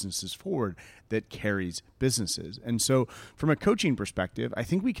drives businesses forward, that carries businesses. And so from a coaching perspective, I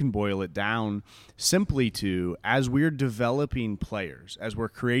think we can boil it down simply to, as we're developing players, as we're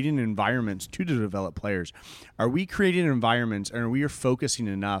creating environments to develop players, are we creating environments and are we focusing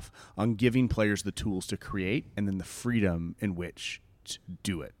enough on giving players the tools to create and then the freedom in which to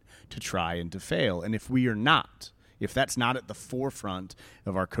do it, to try and to fail? And if we are not, if that's not at the forefront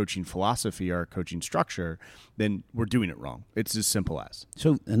of our coaching philosophy, our coaching structure, then we're doing it wrong. It's as simple as.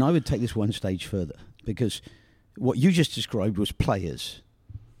 So, and I would take this one stage further, because what you just described was players.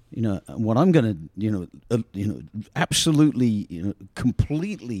 You know, what I'm going to, absolutely,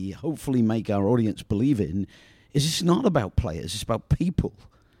 completely, hopefully make our audience believe in is it's not about players, it's about people.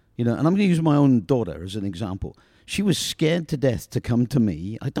 You know, and I'm going to use my own daughter as an example. She was scared to death to come to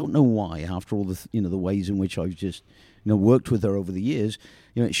me. I don't know why, after all the the ways in which I've just worked with her over the years.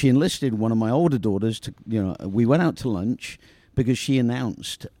 You know, she enlisted one of my older daughters to, we went out to lunch because she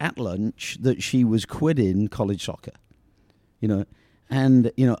announced at lunch that she was quitting college soccer.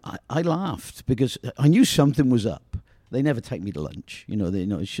 And I laughed because I knew something was up. They never take me to lunch.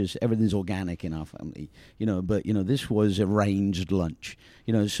 It's just everything's organic in our family. But this was arranged lunch.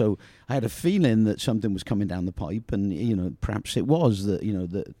 So I had a feeling that something was coming down the pipe, and perhaps it was that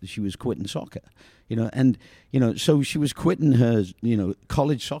that she was quitting soccer. So she was quitting her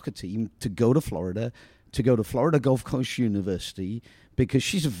college soccer team to go to Florida Gulf Coast University, because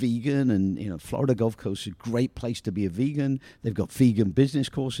she's a vegan, and Florida Gulf Coast is a great place to be a vegan. They've got vegan business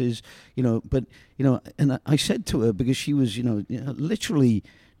courses, But and I said to her, because she was literally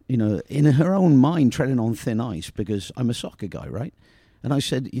in her own mind treading on thin ice, because I'm a soccer guy, right? And I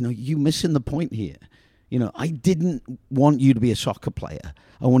said, you missing the point here. I didn't want you to be a soccer player.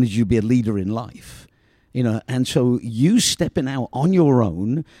 I wanted you to be a leader in life. And so you stepping out on your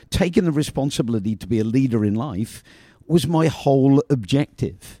own, taking the responsibility to be a leader in life, was my whole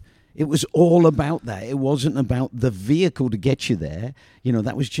objective. It was all about that. It wasn't about the vehicle to get you there.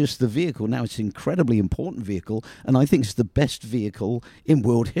 That was just the vehicle. Now, it's an incredibly important vehicle, and I think it's the best vehicle in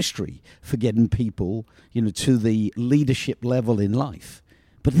world history for getting people, to the leadership level in life.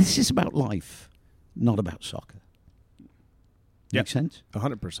 But this is about life, not about soccer. Make sense?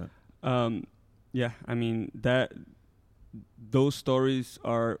 100%. Yeah, I mean, those stories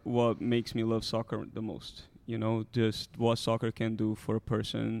are what makes me love soccer the most. Just what soccer can do for a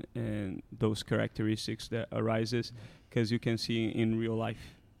person, and those characteristics that arises, because you can see in real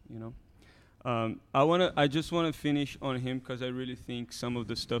life. I just want to finish on him, because I really think some of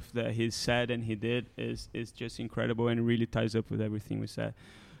the stuff that he said and he did is just incredible, and really ties up with everything we said.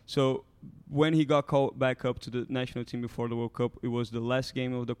 So when he got called back up to the national team before the World Cup, it was the last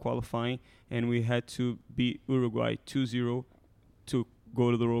game of the qualifying, and we had to beat Uruguay 2-0 to go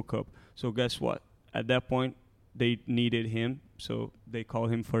to the World Cup. So guess what? At that point, they needed him, so they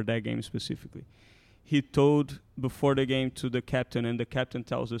called him for that game specifically. He told before the game to the captain, and the captain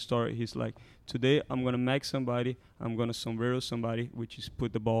tells the story. He's like, today I'm going to mag somebody, I'm going to sombrero somebody, which is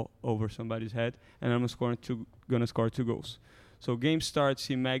put the ball over somebody's head, and I'm going to score 2 goals. So game starts,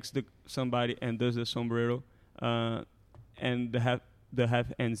 he mags somebody and does the sombrero, and the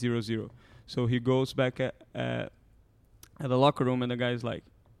half ends 0-0. So he goes back at the locker room, and the guy's like,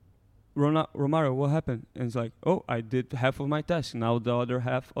 Romario, what happened? And he's like, oh, I did half of my task. Now the other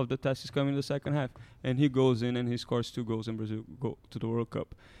half of the task is coming in the second half. And he goes in and he scores 2 goals, and Brazil go to the World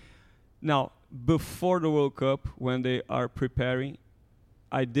Cup. Now, before the World Cup, when they are preparing,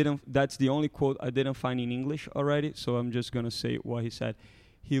 that's the only quote I didn't find in English already, so I'm just going to say what he said.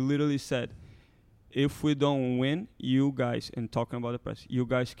 He literally said, if we don't win, you guys, and talking about the press, you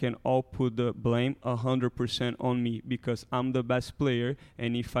guys can all put the blame 100% on me, because I'm the best player,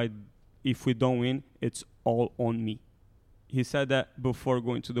 and if we don't win, it's all on me. He said that before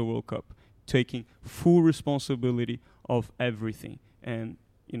going to the World Cup, taking full responsibility of everything. And,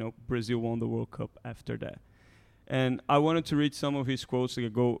 Brazil won the World Cup after that. And I wanted to read some of his quotes to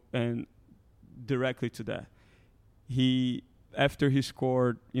go and directly to that. After he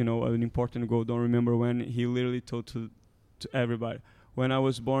scored, an important goal, don't remember when, he literally told to everybody, when I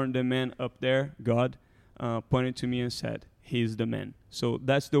was born, the man up there, God, pointed to me and said, he's the man. So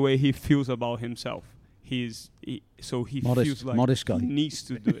that's the way he feels about himself. He feels like modest guy. He needs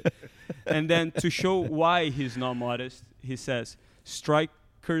to do it. And then to show why he's not modest, he says,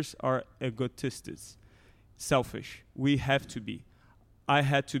 strikers are egotists. Selfish. We have to be. I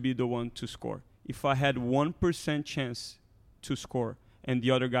had to be the one to score. If I had 1% chance to score and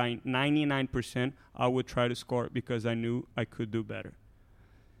the other guy 99%, I would try to score because I knew I could do better.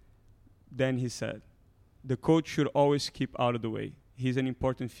 Then he said, the coach should always keep out of the way. He's an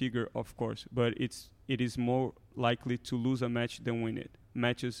important figure, of course, but it is more likely to lose a match than win it.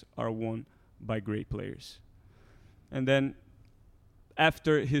 Matches are won by great players. And then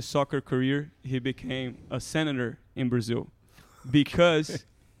after his soccer career, he became a senator in Brazil because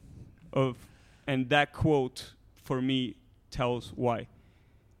of, and that quote for me tells why.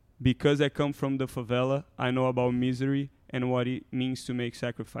 Because I come from the favela, I know about misery and what it means to make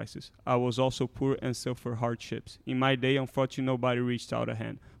sacrifices. I was also poor and suffered hardships. In my day, unfortunately, nobody reached out a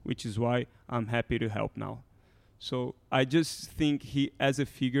hand, which is why I'm happy to help now. So I just think he, as a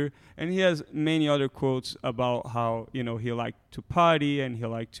figure, and he has many other quotes about how, he liked to party and he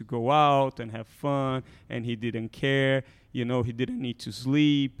liked to go out and have fun and he didn't care. He didn't need to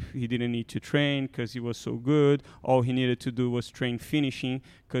sleep. He didn't need to train because he was so good. All he needed to do was train finishing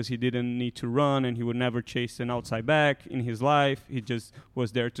because he didn't need to run and he would never chase an outside back in his life. He just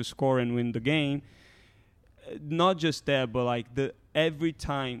was there to score and win the game. Not just that, but every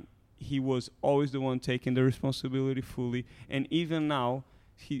time he was always the one taking the responsibility fully. And even now,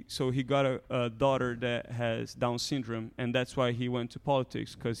 he got a daughter that has Down syndrome, and that's why he went to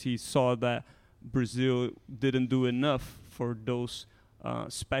politics, because he saw that Brazil didn't do enough for those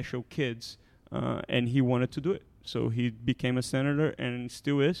special kids, and he wanted to do it. So he became a senator and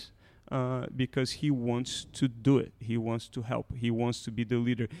still is, because he wants to do it. He wants to help. He wants to be the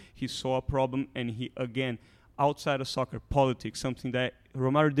leader. He saw a problem, and he, again, outside of soccer, politics, something that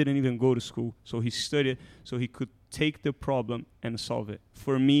Romario didn't even go to school. So he studied so he could take the problem and solve it.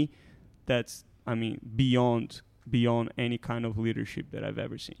 For me, that's, beyond any kind of leadership that I've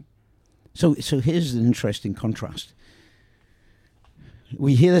ever seen. So here's an interesting contrast.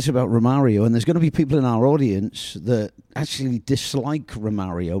 We hear this about Romario, and there's going to be people in our audience that actually dislike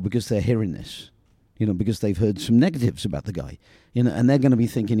Romario because they're hearing this, because they've heard some negatives about the guy, and they're going to be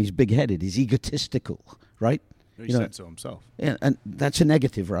thinking he's big-headed, he's egotistical, right? He said so himself. Yeah, and that's a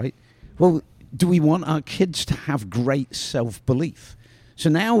negative, right? Well, do we want our kids to have great self-belief? So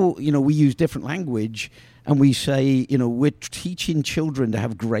now, we use different language, and we say, we're teaching children to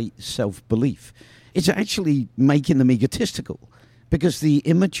have great self-belief. It's actually making them egotistical. Because the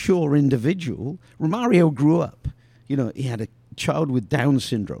immature individual, Romario grew up, he had a child with Down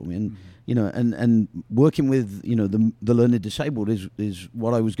syndrome, and and working with the learning disabled is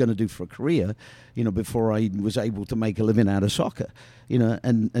what I was going to do for a career, before I was able to make a living out of soccer,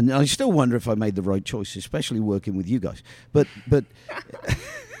 and I still wonder if I made the right choice, especially working with you guys. But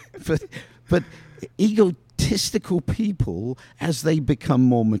egotistical people, as they become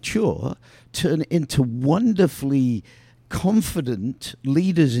more mature, turn into wonderfully confident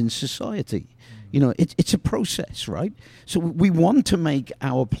leaders in society. It's a process, right? So we want to make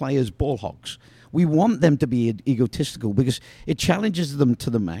our players ball hogs. We want them to be egotistical because it challenges them to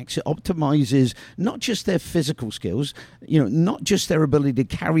the max. It optimizes not just their physical skills, not just their ability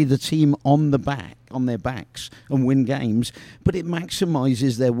to carry the team on their backs and win games, but it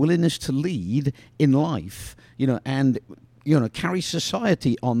maximizes their willingness to lead in life, and carry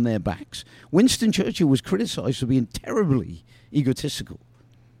society on their backs. Winston Churchill was criticized for being terribly egotistical,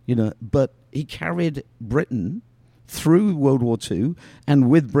 but he carried Britain through World War II, and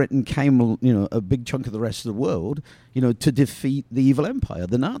with Britain came, a big chunk of the rest of the world, to defeat the evil empire,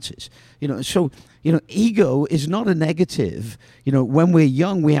 the Nazis. So ego is not a negative. When we're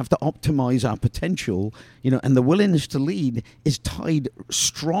young, we have to optimize our potential, and the willingness to lead is tied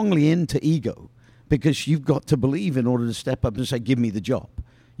strongly into ego. Because you've got to believe in order to step up and say, give me the job.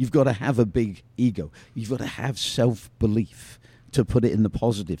 You've got to have a big ego. You've got to have self-belief, to put it in the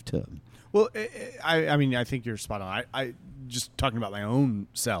positive term. Well, I think you're spot on. I just talking about my own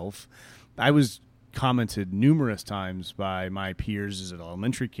self, I was commented numerous times by my peers as an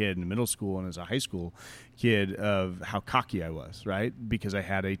elementary kid in middle school and as a high school kid of how cocky I was, right? Because I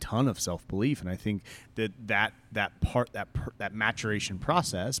had a ton of self-belief, and I think that maturation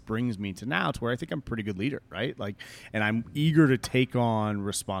process brings me to now to where I think I'm a pretty good leader, right? And I'm eager to take on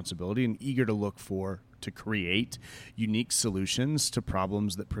responsibility and eager to create unique solutions to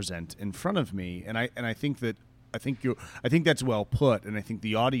problems that present in front of me, and I think that's well put, and I think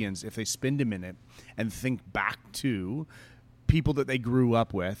the audience, if they spend a minute and think back to people that they grew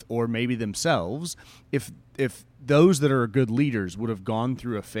up with, or maybe themselves, if those that are good leaders would have gone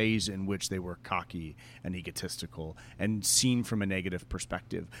through a phase in which they were cocky and egotistical and seen from a negative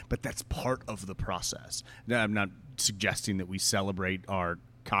perspective, but that's part of the process. Now, I'm not suggesting that we celebrate our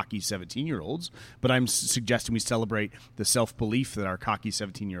cocky 17-year-olds, but I'm suggesting we celebrate the self-belief that our cocky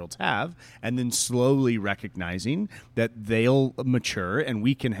 17-year-olds have, and then slowly recognizing that they'll mature, and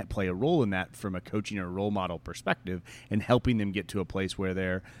we can play a role in that from a coaching or role model perspective, and helping them get to a place where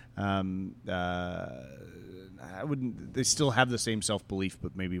they're they still have the same self-belief,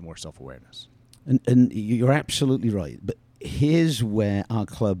 but maybe more self-awareness. And you're absolutely right. But here's where our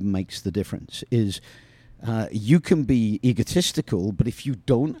club makes the difference is you can be egotistical, but if you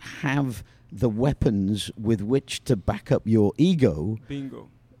don't have the weapons with which to back up your ego, bingo,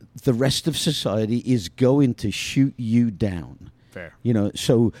 the rest of society is going to shoot you down. Fair.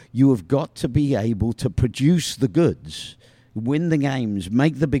 So you have got to be able to produce the goods, win the games,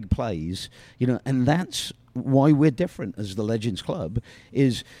 make the big plays, and that's why we're different as the Legends Club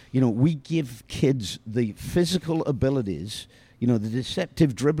is, we give kids the physical abilities, the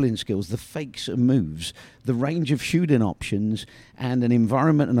deceptive dribbling skills, the fakes and moves, the range of shooting options, and an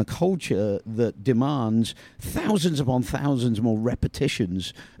environment and a culture that demands thousands upon thousands more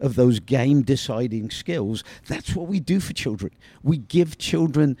repetitions of those game-deciding skills. That's what we do for children. We give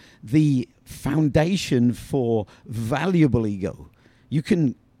children the foundation for valuable ego. You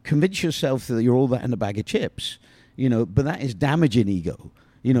can convince yourself that you're all that in a bag of chips, but that is damaging ego.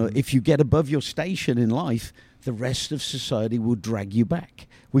 If you get above your station in life, the rest of society will drag you back.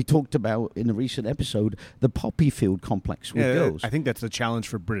 We talked about, in a recent episode, the poppy field complex with girls. I think that's the challenge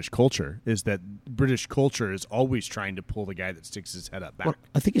for British culture, is that British culture is always trying to pull the guy that sticks his head up back. Well,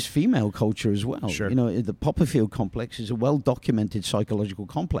 I think it's female culture as well. Sure. The poppy field complex is a well-documented psychological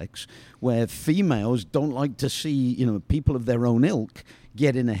complex where females don't like to see, people of their own ilk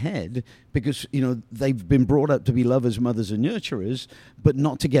getting ahead because, they've been brought up to be lovers, mothers, and nurturers, but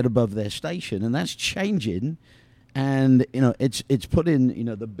not to get above their station. And that's changing. And, it's putting,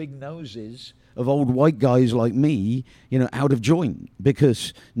 the big noses of old white guys like me, out of joint,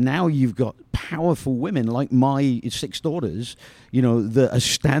 because now you've got powerful women like my 6 daughters, that are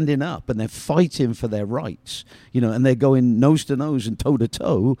standing up and they're fighting for their rights, and they're going nose to nose and toe to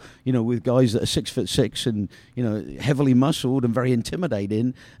toe, with guys that are 6'6" and, heavily muscled and very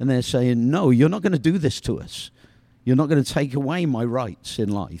intimidating. And they're saying, no, you're not going to do this to us. You're not going to take away my rights in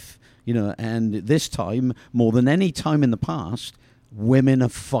life. And this time, more than any time in the past, women are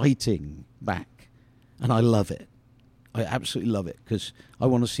fighting back. And I love it. I absolutely love it, because I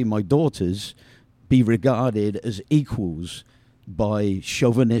want to see my daughters be regarded as equals by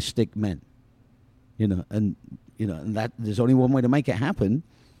chauvinistic men. And that there's only one way to make it happen,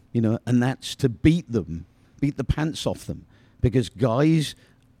 and that's to beat them, beat the pants off them. Because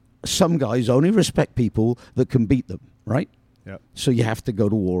some guys only respect people that can beat them, right? Yeah. So you have to go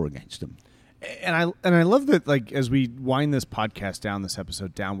to war against them. And I love that, like, as we wind this podcast down, this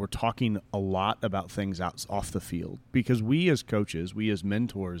episode down, we're talking a lot about things off the field, because we as coaches, we as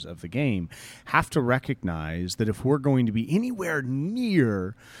mentors of the game, have to recognize that if we're going to be anywhere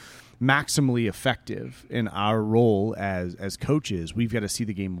near maximally effective in our role as coaches, we've got to see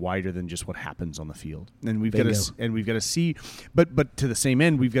the game wider than just what happens on the field, and we've got to see, but to the same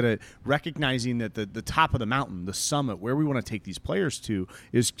end, we've got to recognizing that the top of the mountain, the summit, where we want to take these players to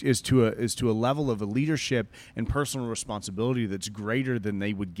is to a level of a leadership and personal responsibility that's greater than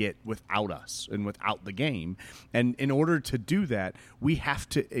they would get without us and without the game. And in order to do that, we have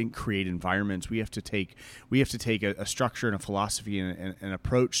to create environments. We have to take a structure and a philosophy and an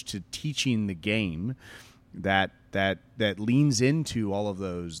approach to teaching the game that leans into all of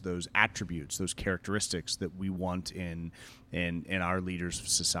those attributes, those characteristics that we want in our leaders of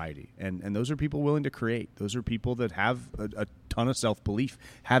society. And those are people willing to create. Those are people that have a ton of self-belief,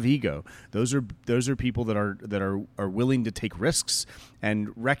 have ego. Those are people that are willing to take risks and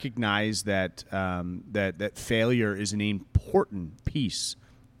recognize that that failure is an important piece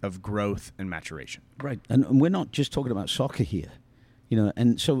of growth and maturation. Right. And we're not just talking about soccer here.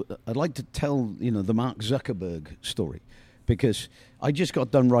 And so I'd like to tell, the Mark Zuckerberg story, because I just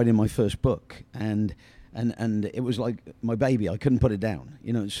got done writing my first book, and it was like my baby. I couldn't put it down,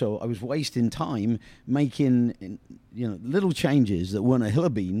 so I was wasting time making, little changes that weren't a hill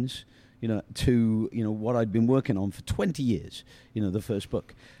of beans, to, what I'd been working on for 20 years, the first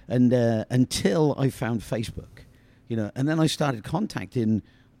book, and until I found Facebook, and then I started contacting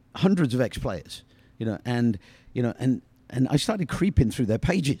hundreds of ex-players, and I started creeping through their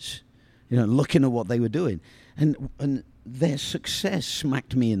pages, looking at what they were doing. And their success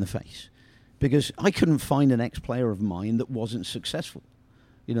smacked me in the face, because I couldn't find an ex-player of mine that wasn't successful,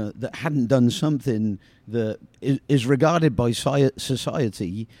 that hadn't done something that is regarded by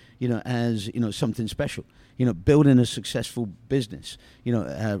society, as, something special. Building a successful business,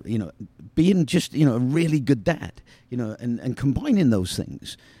 being just, a really good dad, and combining those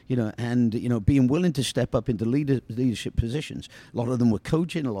things, and, being willing to step up into leadership positions. A lot of them were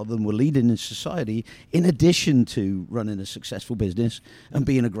coaching, a lot of them were leading in society, in addition to running a successful business and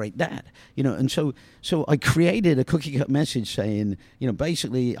being a great dad, and so I created a cookie cut message saying,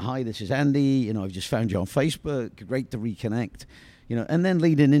 basically, hi, this is Andy, I've just found you on Facebook, great to reconnect, and then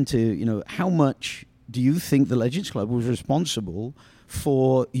leading into, how much do you think the Legends Club was responsible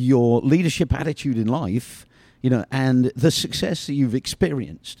for your leadership attitude in life, and the success that you've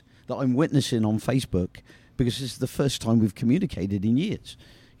experienced that I'm witnessing on Facebook, because this is the first time we've communicated in years.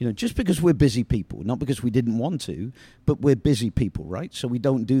 Just because we're busy people, not because we didn't want to, but we're busy people, right? So we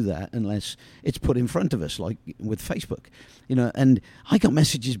don't do that unless it's put in front of us, like with Facebook. And I got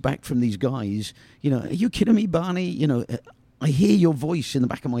messages back from these guys, are you kidding me, Barney? I hear your voice in the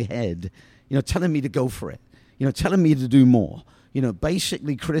back of my head, telling me to go for it, telling me to do more,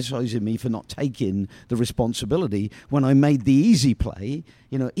 basically criticizing me for not taking the responsibility when I made the easy play,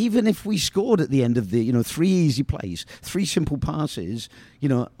 even if we scored at the end of the, 3 easy plays, 3 simple passes,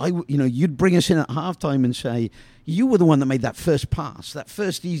 you'd bring us in at halftime and say, you were the one that made that first pass, that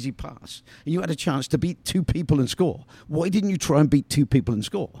first easy pass, and you had a chance to beat 2 people and score. Why didn't you try and beat 2 people and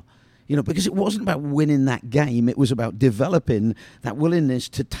score? Because it wasn't about winning that game. It was about developing that willingness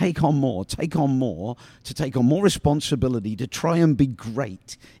to take on more, to take on more responsibility, to try and be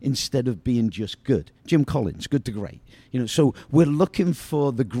great instead of being just good. Jim Collins, good to great. So we're looking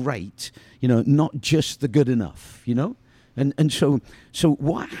for the great, not just the good enough, And so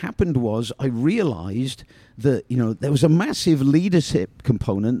what happened was I realized that, there was a massive leadership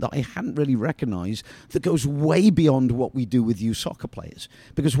component that I hadn't really recognized that goes way beyond what we do with youth soccer players.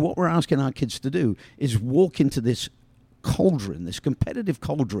 Because what we're asking our kids to do is walk into this cauldron, this competitive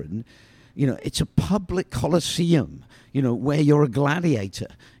cauldron. It's a public coliseum, where you're a gladiator,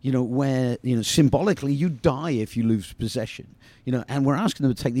 where, symbolically you die if you lose possession, and we're asking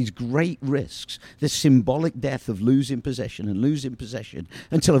them to take these great risks, this symbolic death of losing possession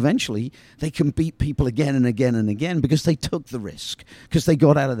until eventually they can beat people again and again and again because they took the risk, because they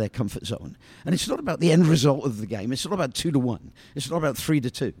got out of their comfort zone. And it's not about the end result of the game. It's not about 2-1. It's not about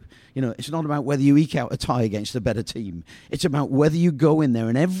 3-2. It's not about whether you eke out a tie against a better team. It's about whether you go in there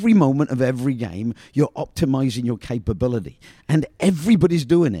and every moment of every game, you're optimizing your capability. And everybody's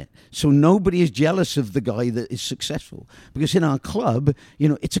doing it. So nobody is jealous of the guy that is successful. Because in our club,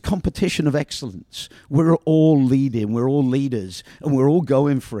 it's a competition of excellence. We're all leading, we're all leaders, and we're all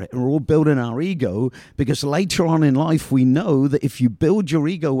going for it. And we're all building our ego, because later on in life, we know that if you build your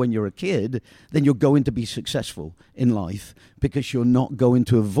ego when you're a kid, then you're going to be successful in life, because you're not going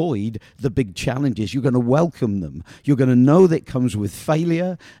to avoid the big challenges. You're going to welcome them. You're going to know that it comes with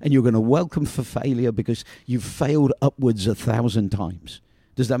failure, and you're going to welcome for failure because you've failed upwards 1,000 times.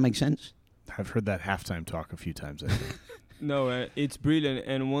 Does that make sense? I've heard that halftime talk a few times, I think. No, it's brilliant.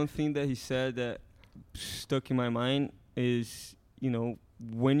 And one thing that he said that stuck in my mind is,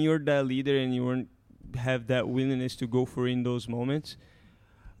 when you're that leader and you have that willingness to go for it in those moments,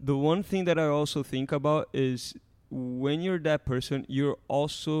 the one thing that I also think about is when you're that person, you're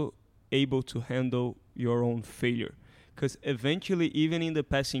also able to handle your own failure. Because eventually, even in the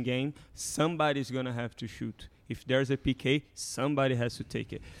passing game, somebody's going to have to shoot. If there's a PK, somebody has to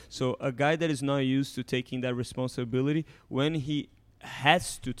take it. So a guy that is not used to taking that responsibility, when he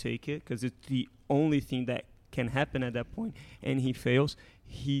has to take it, because it's the only thing that can happen at that point, and he fails,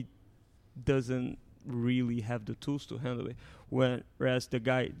 he doesn't really have the tools to handle it. Whereas the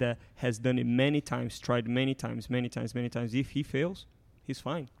guy that has done it many times, tried many times, if he fails, he's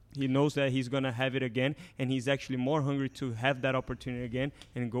fine. He knows that he's going to have it again, and he's actually more hungry to have that opportunity again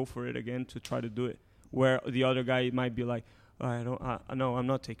and go for it again to try to do it. Where the other guy might be like, I'm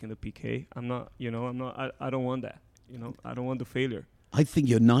not taking the PK. I'm not, I don't want that. I don't want the failure. I think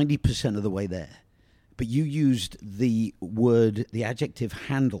you're 90% of the way there. But you used the adjective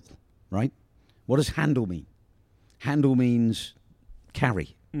handle, right? What does handle mean? Handle means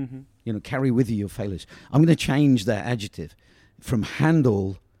carry. Mm-hmm. Carry with you your failures. I'm going to change that adjective from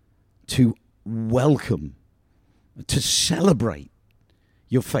handle to welcome, to celebrate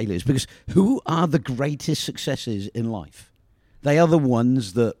your failures. Because who are the greatest successes in life? They are the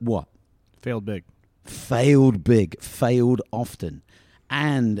ones that what? Failed big. Failed big, failed often,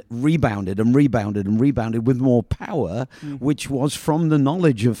 and rebounded with more power, which was from the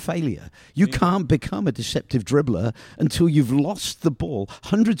knowledge of failure. You can't become a deceptive dribbler until you've lost the ball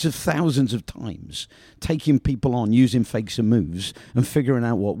hundreds of thousands of times, taking people on, using fakes and moves, and figuring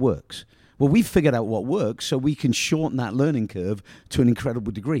out what works. Well, we've figured out what works, so we can shorten that learning curve to an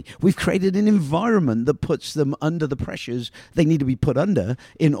incredible degree. We've created an environment that puts them under the pressures they need to be put under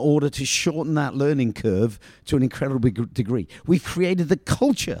in order to shorten that learning curve to an incredible degree. We've created the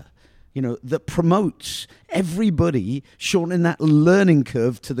culture, that promotes everybody shortening that learning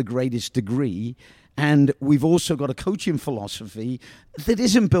curve to the greatest degree. And we've also got a coaching philosophy that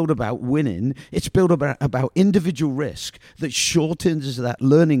isn't built about winning. It's built about individual risk that shortens that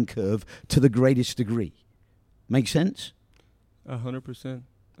learning curve to the greatest degree. Make sense? 100%.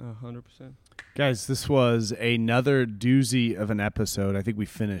 Guys, this was another doozy of an episode. I think we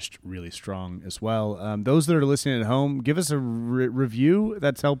finished really strong as well. Those that are listening at home, give us a review.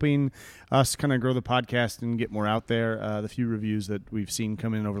 That's helping us kind of grow the podcast and get more out there. The few reviews that we've seen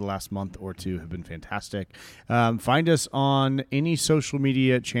come in over the last month or two have been fantastic. Find us on any social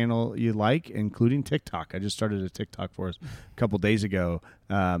media channel you like, including TikTok. I just started a TikTok for us a couple days ago.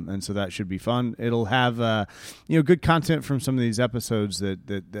 And so that should be fun. It'll have good content from some of these episodes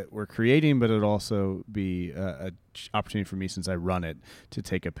that we're creating, but it'll also be a opportunity for me, since I run it, to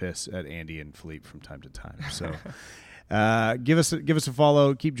take a piss at Andy and Philippe from time to time. So give us a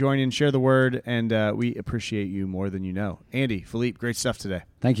follow, keep joining, share the word, and we appreciate you more than you know. Andy, Philippe, great stuff today.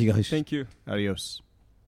 Thank you, guys. Thank you. Adios.